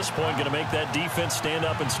philosophy at this point, going to make that defense stand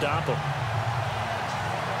up and stop them.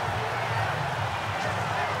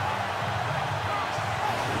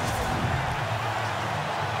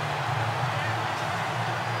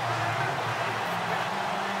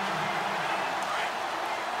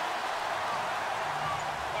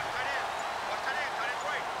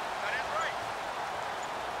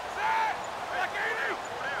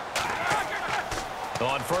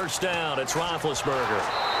 On first down, it's Roethlisberger.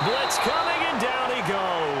 Blitz coming, and down he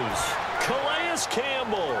goes. Calais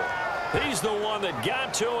Campbell. He's the one that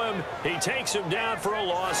got to him. He takes him down for a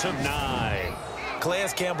loss of 9. Calais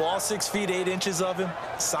Campbell, all 6 feet 8 inches of him,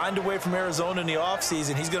 signed away from Arizona in the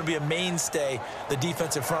offseason. He's going to be a mainstay, the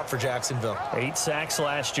defensive front for Jacksonville. 8 sacks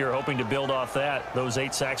last year, hoping to build off that. Those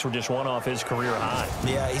 8 sacks were just one off his career high.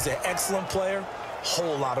 Yeah, he's an excellent player,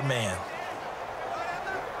 whole lot of man.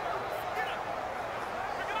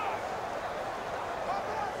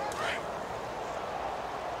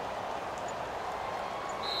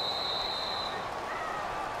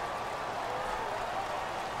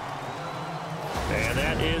 And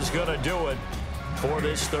that is going to do it for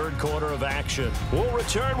this third quarter of action. We'll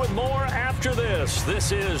return with more after this.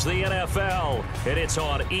 This is the NFL, and it's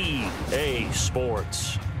on EA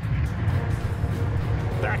Sports.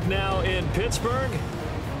 Back now in Pittsburgh.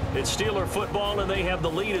 It's Steeler football, and they have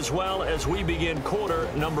the lead as well as we begin quarter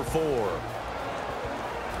number 4.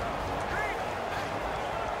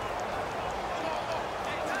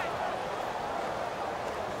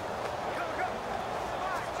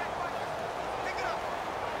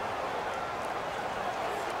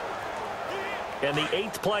 And the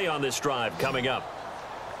 8th play on this drive coming up.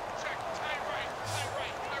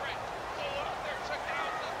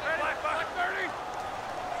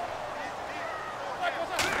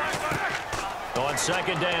 On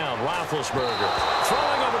second down, Roethlisberger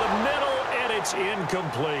throwing over the middle, and it's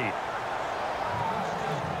incomplete.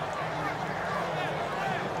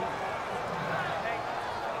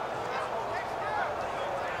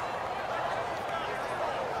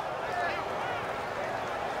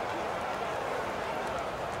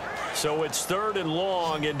 So it's 3rd and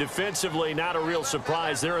long, and defensively not a real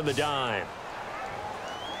surprise. They're in the dime.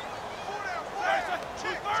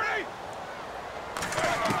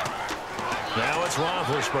 Now it's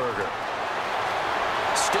Roethlisberger.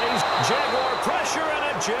 Stays Jaguar pressure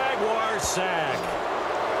and a Jaguar sack.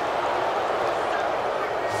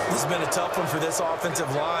 This has been a tough one for this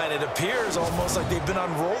offensive line. It appears almost like they've been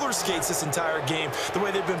on roller skates this entire game, the way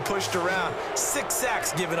they've been pushed around. 6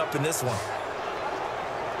 sacks given up in this one.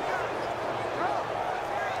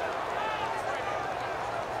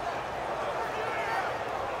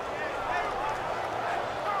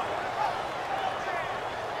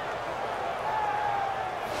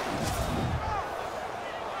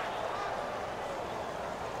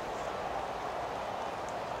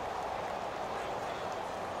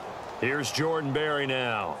 Here's Jordan Berry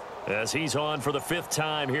now, as he's on for the 5th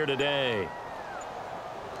time here today.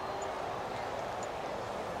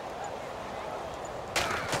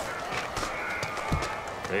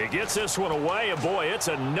 He gets this one away, and boy, it's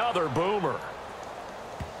another boomer.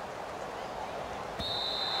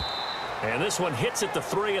 And this one hits at the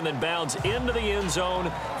 3 and then bounds into the end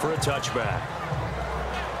zone for a touchback.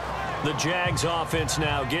 The Jags offense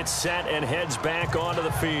now gets set and heads back onto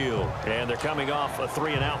the field. And they're coming off a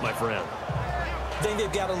 3-and-out, my friend. I think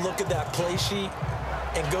they've got to look at that play sheet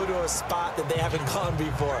and go to a spot that they haven't gone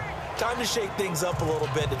before. Time to shake things up a little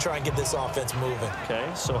bit to try and get this offense moving. Okay,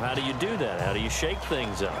 so how do you do that? How do you shake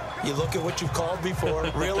things up? You look at what you've called before,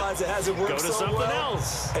 realize it hasn't worked so well. Go to something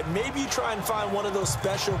else. And maybe you try and find one of those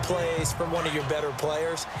special plays from one of your better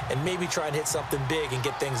players, and maybe try and hit something big and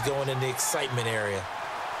get things going in the excitement area.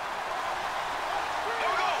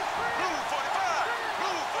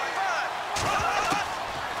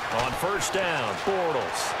 On first down,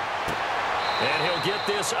 Bortles. And he'll get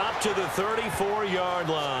this up to the 34-yard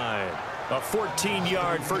line. A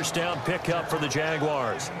 14-yard first down pickup for the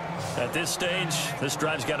Jaguars. At this stage, this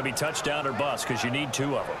drive's got to be touchdown or bust because you need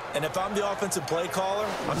 2 of them. And if I'm the offensive play caller,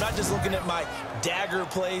 I'm not just looking at my dagger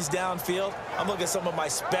plays downfield. I'm looking at some of my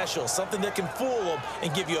specials, something that can fool them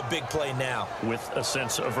and give you a big play now. With a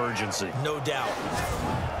sense of urgency. No doubt.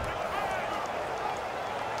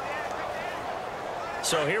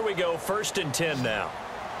 So here we go, 1st and 10 now.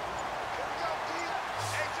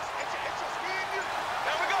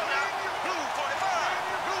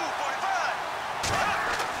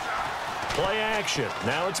 Play action.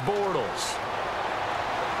 Now it's Bortles.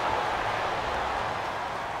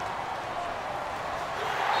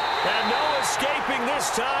 And no escaping this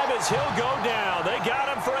time as he'll go down. They got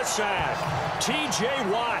him for a sack. T.J.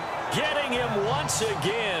 Watt getting him once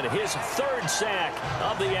again. His 3rd sack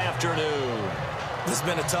of the afternoon. This has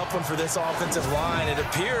been a tough one for this offensive line. It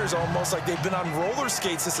appears almost like they've been on roller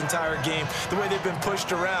skates this entire game, the way they've been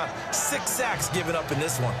pushed around. 6 sacks given up in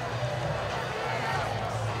this one.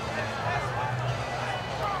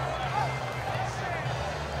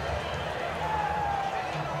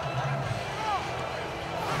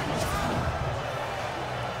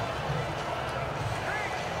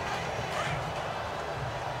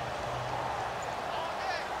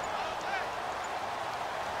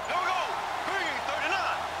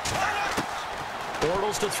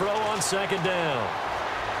 Bortles to throw on second down.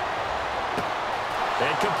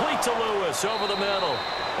 And complete to Lewis over the middle.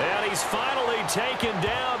 And he's finally taken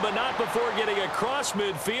down, but not before getting across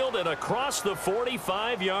midfield and across the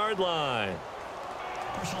 45-yard line.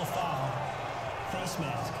 Personal foul. Face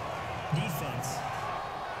mask. Defense.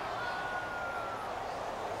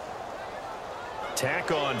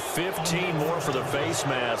 Tack on 15 more for the face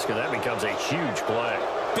mask, and that becomes a huge play.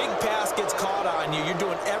 Big pass gets caught on you. You're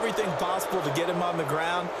doing everything possible to get him on the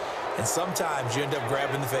ground, and sometimes you end up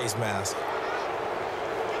grabbing the face mask.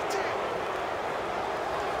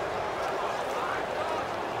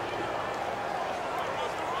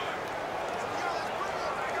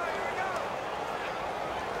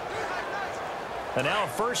 And now a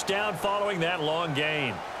first down following that long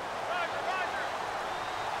gain.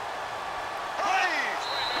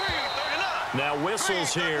 Now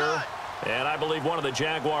whistles here, and I believe one of the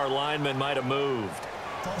Jaguar linemen might have moved.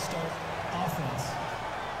 False start. Offense.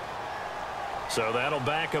 So that'll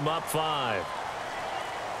back him up 5.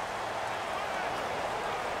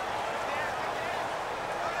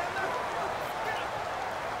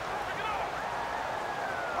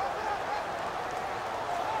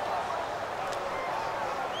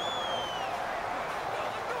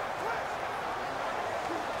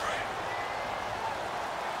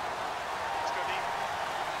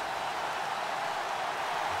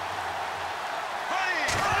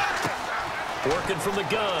 Working from the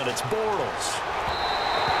gun, it's Bortles.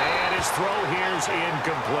 And his throw here's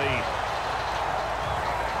incomplete.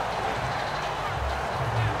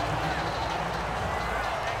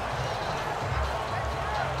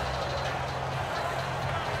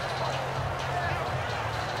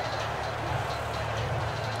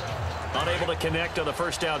 Unable to connect on the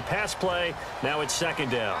first down pass play. Now it's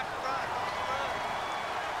second down.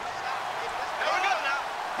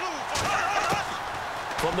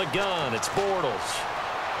 From the gun, it's Bortles.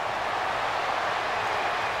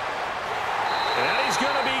 And he's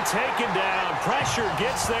going to be taken down. Pressure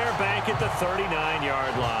gets there back at the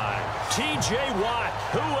 39-yard line. T.J. Watt,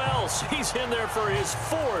 who else? He's in there for his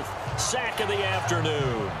 4th sack of the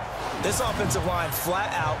afternoon. This offensive line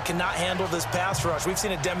flat out cannot handle this pass rush. We've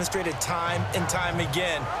seen it demonstrated time and time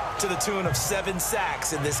again to the tune of 7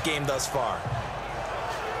 sacks in this game thus far.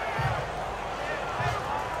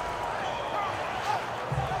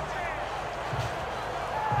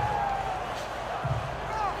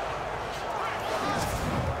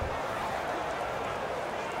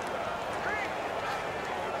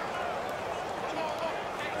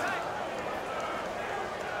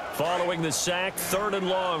 Following the sack, 3rd and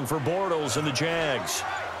long for Bortles and the Jags.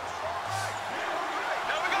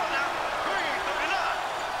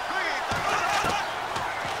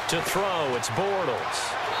 To throw, it's Bortles.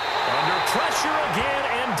 Under pressure again,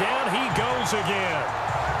 and down he goes again.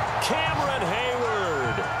 Cameron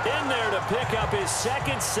Hayward in there to pick up his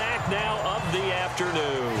 2nd sack now of the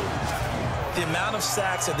afternoon. The amount of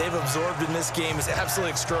sacks that they've absorbed in this game is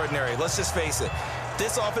absolutely extraordinary. Let's just face it.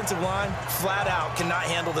 This offensive line, flat out, cannot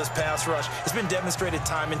handle this pass rush. It's been demonstrated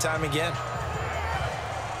time and time again.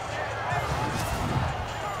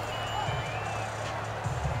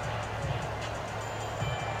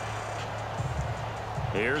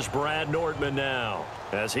 Here's Brad Nortman now,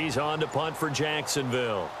 as he's on to punt for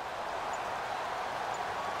Jacksonville.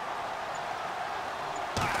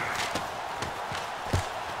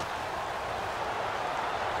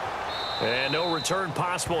 And no return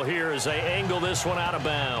possible here as they angle this one out of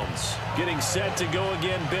bounds. Getting set to go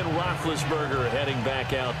again, Ben Roethlisberger heading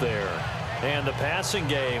back out there. And the passing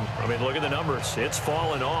game, I mean, look at the numbers. It's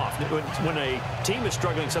fallen off. When a team is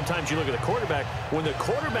struggling, sometimes you look at the quarterback. When the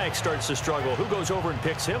quarterback starts to struggle, who goes over and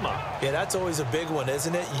picks him up? Yeah, that's always a big one,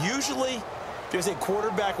 isn't it? Usually, there's a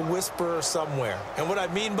quarterback whisperer somewhere. And what I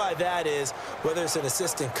mean by that is, whether it's an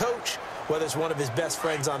assistant coach, whether it's one of his best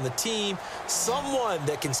friends on the team, someone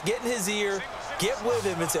that can get in his ear, get with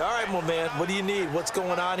him and say, all right, well, man, what do you need? What's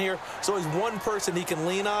going on here? So there's one person he can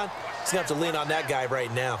lean on. He's going to have to lean on that guy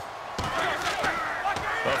right now.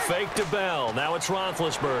 A fake to Bell. Now it's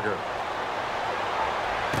Roethlisberger.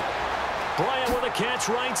 Bryant with a catch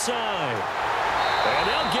right side. And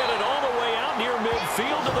they'll get it all the way out near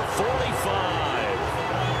midfield to the 45.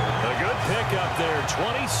 A good pickup there,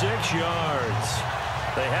 26 yards.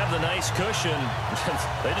 They have the nice cushion.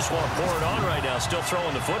 They just want to pour it on right now, still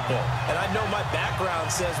throwing the football. And I know my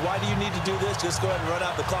background says, why do you need to do this? Just go ahead and run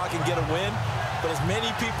out the clock and get a win. But as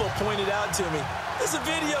many people pointed out to me, it's a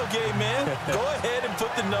video game, man. Go ahead and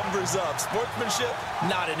put the numbers up. Sportsmanship,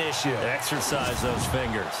 not an issue. Exercise those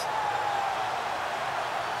fingers.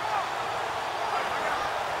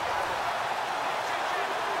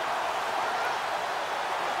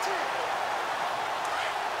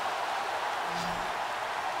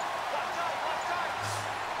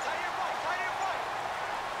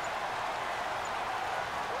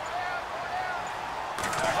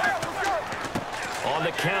 On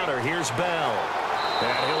the counter, here's Bell.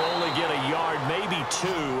 And he'll only get a yard, maybe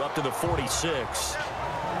 2, up to the 46.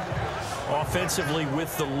 Offensively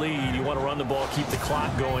with the lead, you want to run the ball, keep the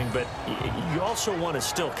clock going, but you also want to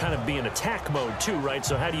still kind of be in attack mode too, right?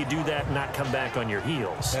 So how do you do that and not come back on your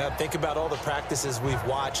heels? Yeah, think about all the practices we've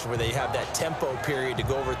watched where they have that tempo period to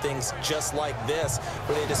go over things just like this,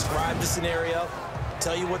 where they describe the scenario,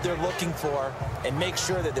 tell you what they're looking for, and make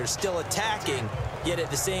sure that they're still attacking, yet at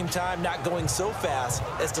the same time not going so fast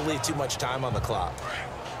as to leave too much time on the clock.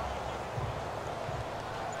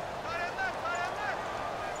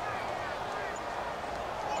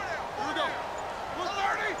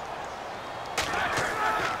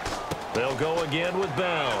 They'll go again with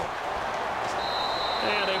Bell.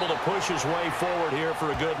 And able to push his way forward here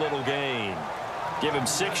for a good little gain. Give him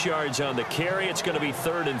 6 yards on the carry. It's going to be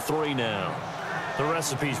 3rd and 3 now. The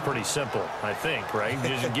recipe's pretty simple, I think, right?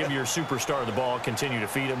 Just give your superstar the ball, continue to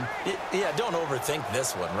feed him. Yeah, don't overthink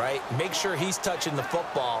this one, right? Make sure he's touching the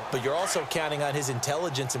football, but you're also counting on his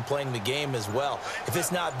intelligence in playing the game as well. If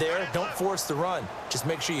it's not there, don't force the run. Just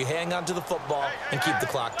make sure you hang on to the football and keep the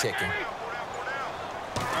clock ticking.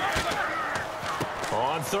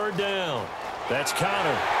 On 3rd down, that's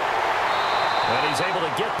Connor. And he's able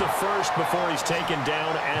to get the first before he's taken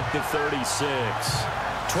down at the 36.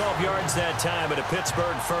 12 yards that time at a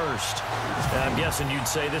Pittsburgh first. And I'm guessing you'd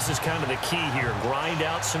say this is kind of the key here. Grind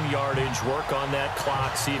out some yardage, work on that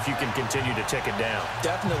clock, see if you can continue to tick it down.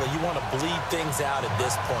 Definitely, you want to bleed things out at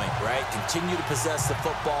this point, right? Continue to possess the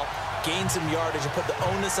football, gain some yardage, and put the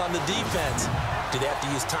onus on the defense. Do they have to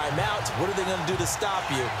use timeouts? What are they going to do to stop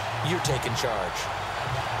you? You're taking charge.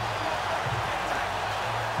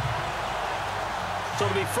 So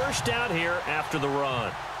it'll be first down here after the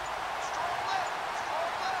run.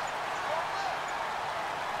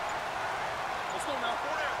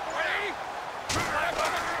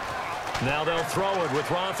 Now they'll throw it with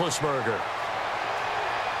Roethlisberger.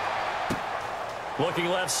 Looking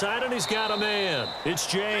left side, and he's got a man. It's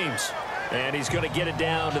James. And he's going to get it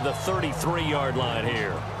down to the 33-yard line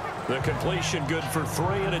here. The completion good for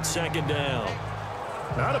 3, and it's 2nd down.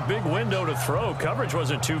 Not a big window to throw. Coverage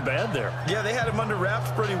wasn't too bad there. Yeah, they had him under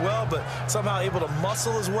wraps pretty well, but somehow able to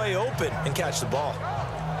muscle his way open and catch the ball.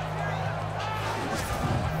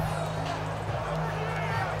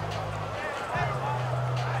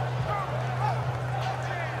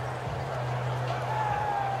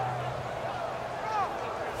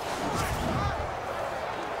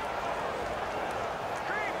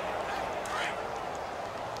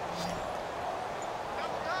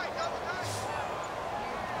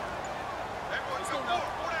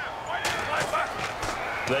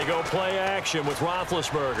 They go play action with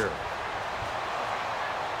Roethlisberger.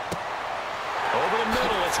 Over the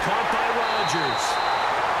middle, it's caught by Rodgers.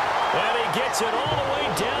 And he gets it all the way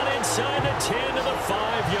down inside the 10 to the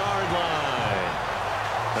 5-yard line.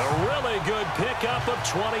 A really good pickup of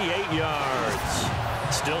 28 yards.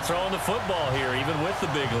 Still throwing the football here, even with the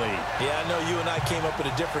big lead. Yeah, I know you and I came up in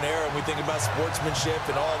a different era, and we think about sportsmanship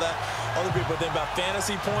and all that. Other people think about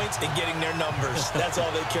fantasy points and getting their numbers. That's all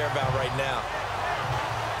they care about right now.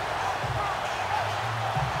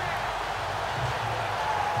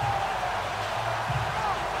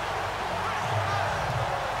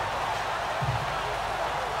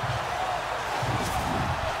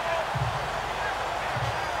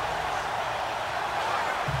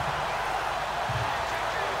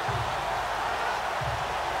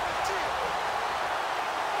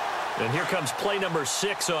 And here comes play number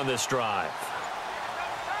 6 on this drive.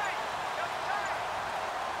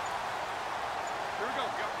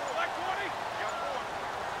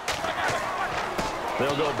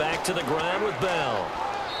 They'll go back to the ground with Bell.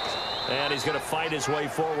 And he's going to fight his way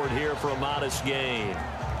forward here for a modest gain.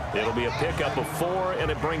 It'll be a pickup of 4, and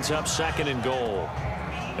it brings up 2nd and goal.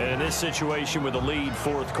 And in this situation with the lead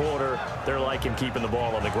 4th quarter, they're liking keeping the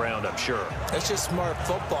ball on the ground, I'm sure. That's just smart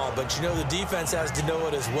football, but you know the defense has to know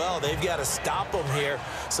it as well. They've got to stop them here.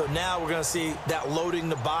 So now we're going to see that loading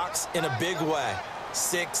the box in a big way.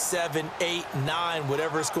 6, 7, 8, 9,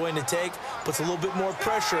 whatever it's going to take, puts a little bit more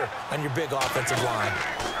pressure on your big offensive line.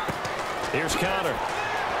 Here's Connor.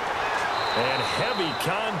 And heavy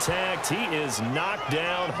contact. He is knocked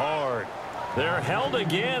down hard. They're held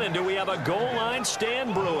again, and do we have a goal line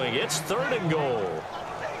stand brewing? It's 3rd and goal.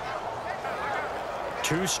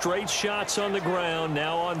 2 straight shots on the ground.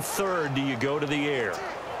 Now on 3rd, do you go to the air?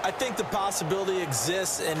 I think the possibility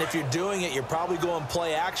exists, and if you're doing it, you're probably going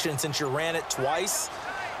play action since you ran it twice.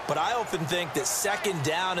 But I often think that 2nd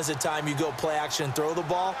down is a time you go play action and throw the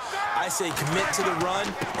ball. I say commit to the run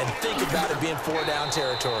and think about it being 4-down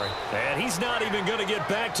territory. And he's not even going to get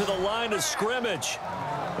back to the line of scrimmage.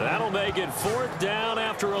 That'll make it 4th down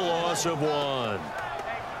after a loss of 1.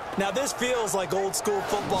 Now, this feels like old-school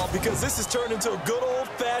football because this has turned into a good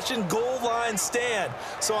old-fashioned goal line stand.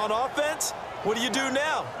 So on offense, what do you do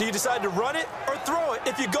now? Do you decide to run it or throw it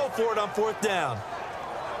if you go for it on 4th down?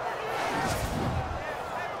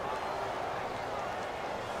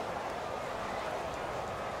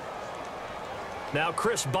 Now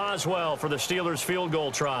Chris Boswell for the Steelers field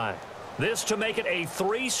goal try. This to make it a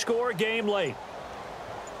 3-score game late.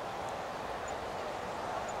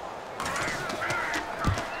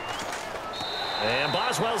 And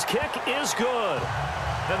Boswell's kick is good.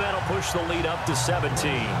 And that'll push the lead up to 17.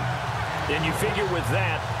 And you figure with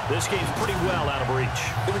that, this game's pretty well out of reach.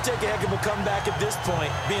 It would take a heck of a comeback at this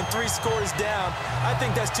point. Being 3 scores down, I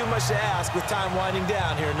think that's too much to ask with time winding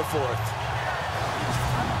down here in the 4th.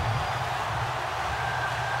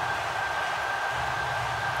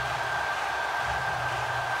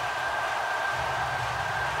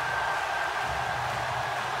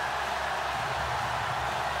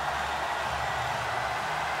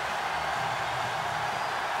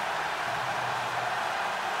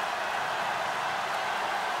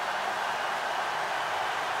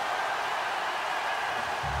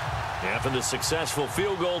 After the successful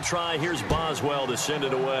field goal try, here's Boswell to send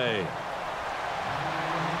it away.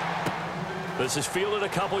 This is fielded a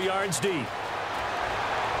couple yards deep.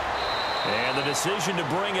 And the decision to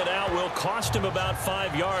bring it out will cost him about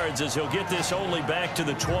 5 yards as he'll get this only back to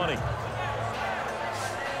the 20.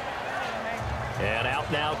 And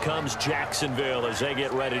out now comes Jacksonville as they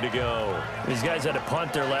get ready to go. These guys had to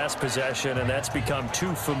punt their last possession, and that's become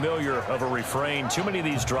too familiar of a refrain. Too many of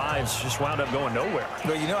these drives just wound up going nowhere.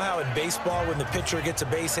 But you know how in baseball, when the pitcher gets a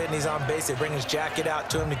base hit and he's on base, they bring his jacket out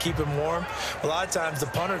to him to keep him warm? A lot of times the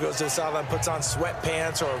punter goes to the sideline, puts on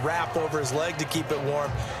sweatpants or a wrap over his leg to keep it warm.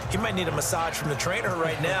 He might need a massage from the trainer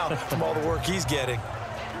right now from all the work he's getting.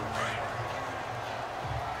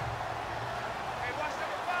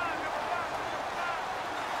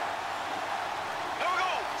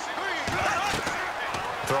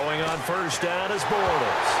 Throwing on 1st down is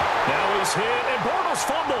Bortles. Now he's hit, and Bortles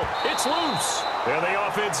fumbled. It's loose. And the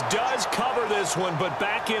offense does cover this one, but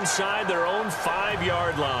back inside their own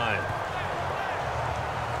 5-yard line.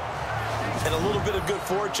 And a little bit of good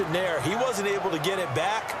fortune there. He wasn't able to get it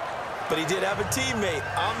back, but he did have a teammate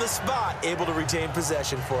on the spot able to retain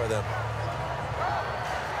possession for them.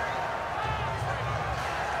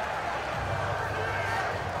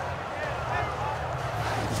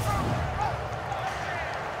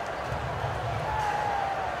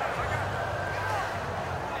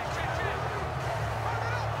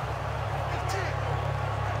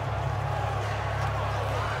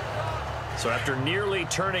 So after nearly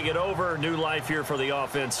turning it over, new life here for the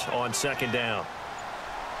offense on 2nd down.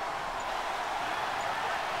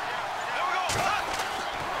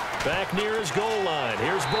 Back near his goal line.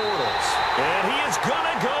 Here's Bortles. And he is going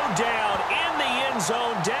to go down in the end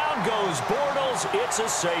zone. Down goes Bortles. It's a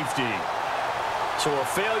safety. So a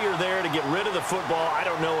failure there to get rid of the football. I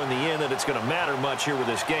don't know in the end that it's going to matter much here with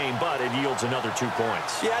this game, but it yields another 2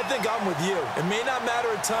 points. Yeah, I think I'm with you. It may not matter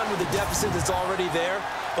a ton with the deficit that's already there,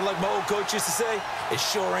 but like my old coach used to say, it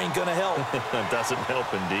sure ain't going to help. That doesn't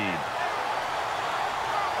help indeed.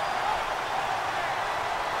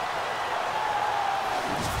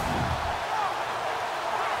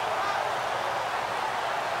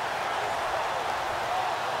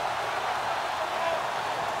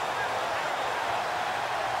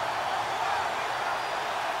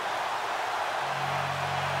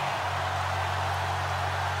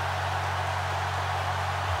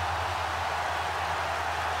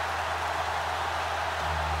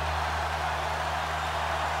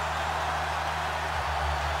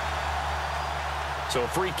 So a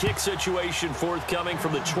free kick situation forthcoming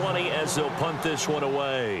from the 20 as they'll punt this one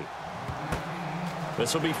away.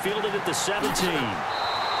 This will be fielded at the 17.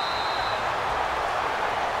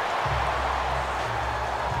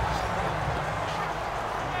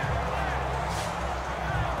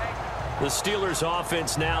 The Steelers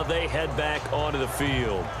offense now, they head back onto the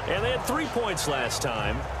field. And they had 3 points last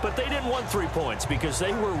time, but they didn't want 3 points because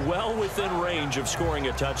they were well within range of scoring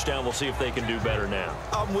a touchdown. We'll see if they can do better now.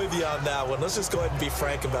 I'm with you on that one. Let's just go ahead and be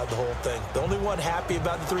frank about the whole thing. The only one happy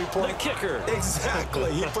about the 3-point? The kicker.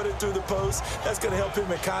 Exactly. He put it through the post. That's going to help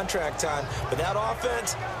him at contract time. But that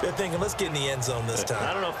offense, they're thinking, let's get in the end zone this time.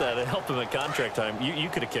 I don't know if that helped him at contract time. You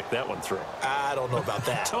could have kicked that one through. I don't know about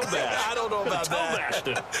that. Toe bash. I don't know about Toe that. bashed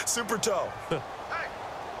it. Super toe. Hey,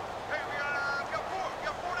 we got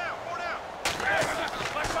 4 down.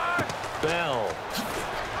 Bell.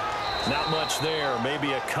 Not much there.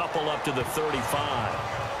 Maybe a couple up to the 35.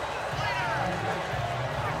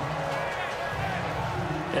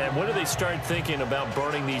 And when do they start thinking about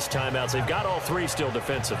burning these timeouts? They've got all three still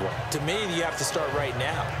defensively. To me, you have to start right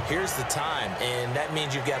now. Here's the time, and that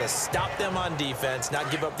means you've got to stop them on defense, not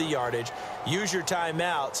give up the yardage, use your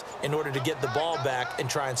timeouts in order to get the ball back and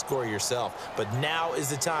try and score yourself. But now is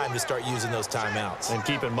the time to start using those timeouts. And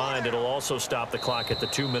keep in mind, it'll also stop the clock at the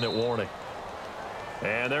 2-minute warning.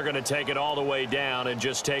 And they're going to take it all the way down and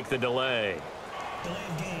just take the delay. Delay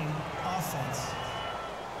of game, offense.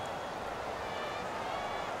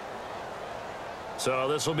 So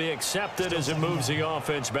this will be accepted as it moves the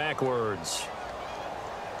offense backwards.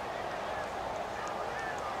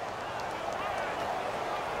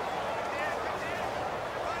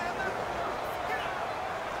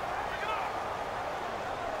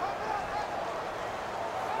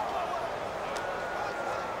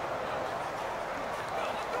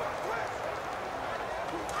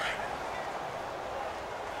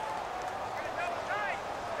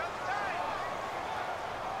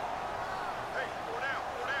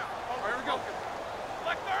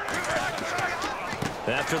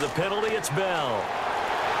 After the penalty, it's Bell.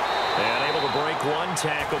 And able to break one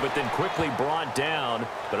tackle, but then quickly brought down.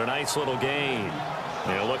 But a nice little gain.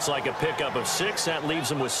 And it looks like a pickup of 6. That leaves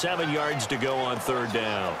him with 7 yards to go on 3rd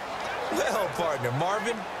down. Well, partner,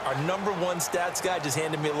 Marvin, our #1 stats guy, just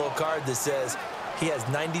handed me a little card that says he has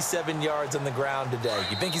 97 yards on the ground today.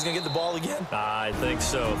 You think he's going to get the ball again? I think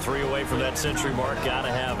so. 3 away from that century mark. Got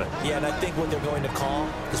to have it. Yeah, and I think what they're going to call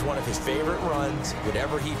is one of his favorite runs,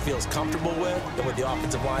 whatever he feels comfortable with, and what the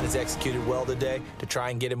offensive line has executed well today to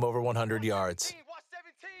try and get him over 100 yards.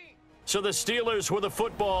 So the Steelers with the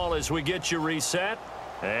football as we get you reset.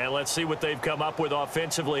 And let's see what they've come up with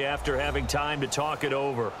offensively after having time to talk it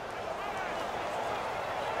over.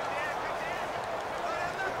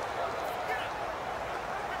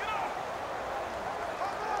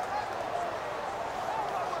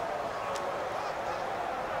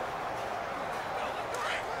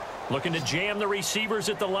 Looking to jam the receivers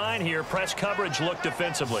at the line here. Press coverage look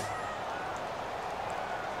defensively.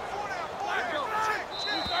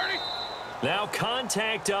 Now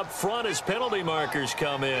contact up front as penalty markers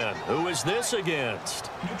come in. Who is this against?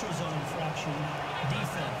 Neutral zone infraction,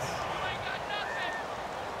 defense.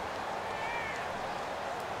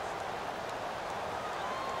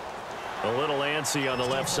 A little antsy on the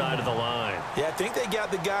left side of the line. Yeah, I think they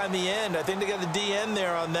got the guy in the end. I think they got the DN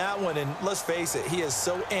there on that one. And let's face it, he is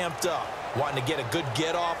so amped up, wanting to get a good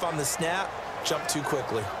get off on the snap, jump too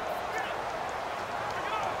quickly.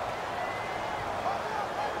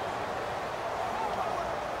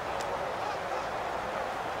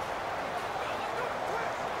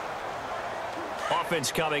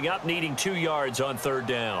 Offense coming up, needing 2 yards on 3rd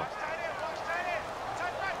down.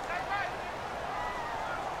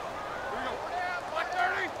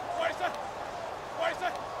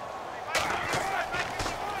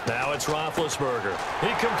 Now it's Roethlisberger.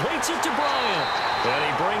 He completes it to Bryant. And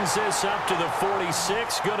he brings this up to the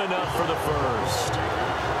 46. Good enough for the first.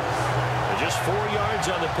 Just 4 yards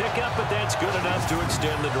on the pickup, but that's good enough to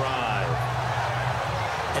extend the drive.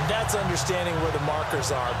 And that's understanding where the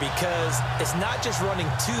markers are, because it's not just running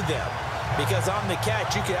to them. Because on the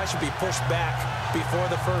catch, you could actually be pushed back before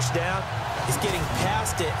the first down. It's getting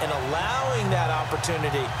past it and allowing that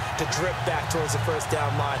opportunity to drip back towards the first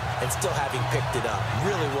down line and still having picked it up.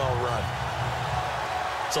 Really well run.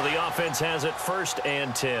 So the offense has it 1st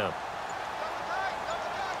and 10.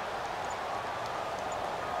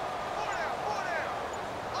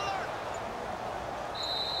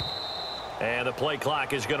 And the play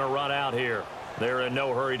clock is going to run out here. They're in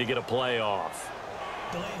no hurry to get a play off.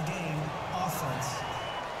 Delay of game, offense.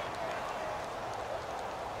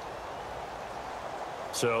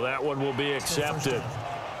 So that one will be accepted.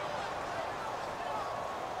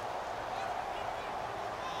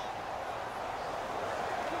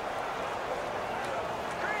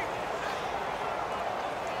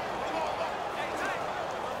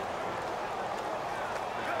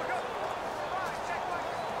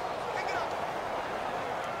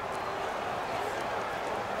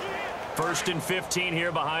 First and 15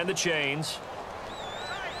 here behind the chains.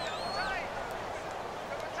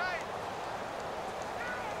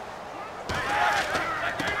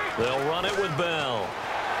 They'll run it with Bell.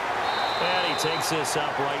 And he takes this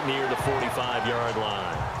up right near the 45-yard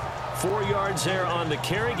line. 4 yards there on the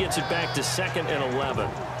carry, gets it back to 2nd and 11.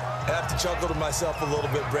 I have to chuckle to myself a little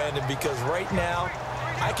bit, Brandon, because right now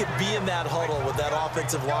I could be in that huddle with that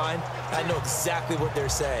offensive line. I know exactly what they're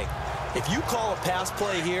saying. If you call a pass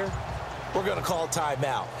play here, we're going to call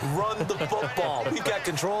timeout. Run the football. We've got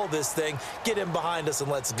control of this thing. Get him behind us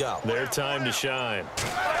and let's go. Their time to shine.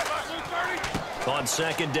 On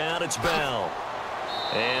 2nd down, it's Bell.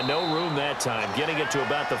 And no room that time, getting it to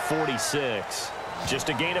about the 46. Just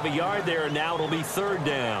a gain of a yard there, and now it'll be 3rd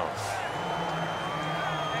down.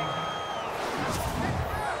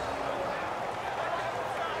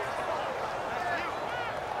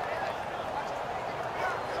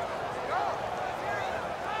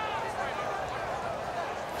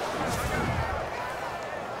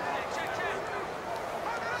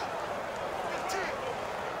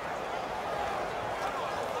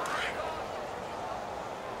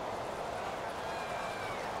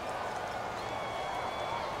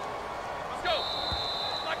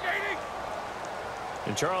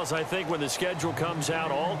 And Charles, I think when the schedule comes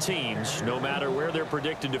out, all teams, no matter where they're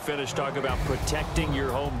predicted to finish, talk about protecting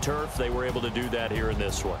your home turf. They were able to do that here in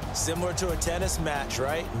this one. Similar to a tennis match,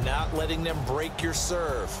 right? Not letting them break your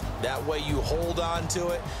serve. That way you hold on to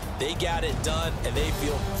it. They got it done, and they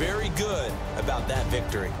feel very good about that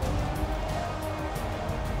victory.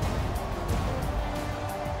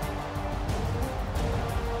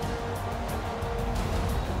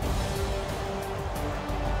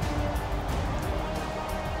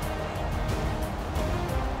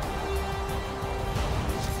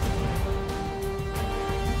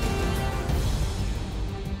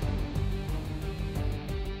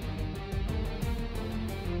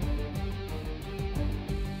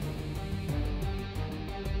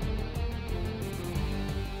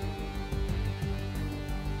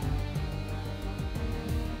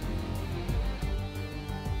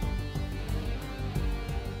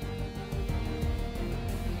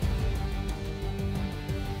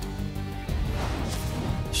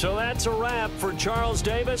 So that's a wrap for Charles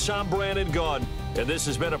Davis. I'm Brandon Gaudin, and this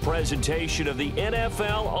has been a presentation of the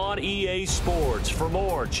NFL on EA Sports. For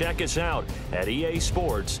more, check us out at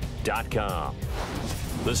easports.com.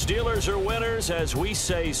 The Steelers are winners as we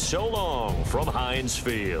say so long from Heinz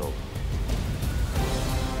Field.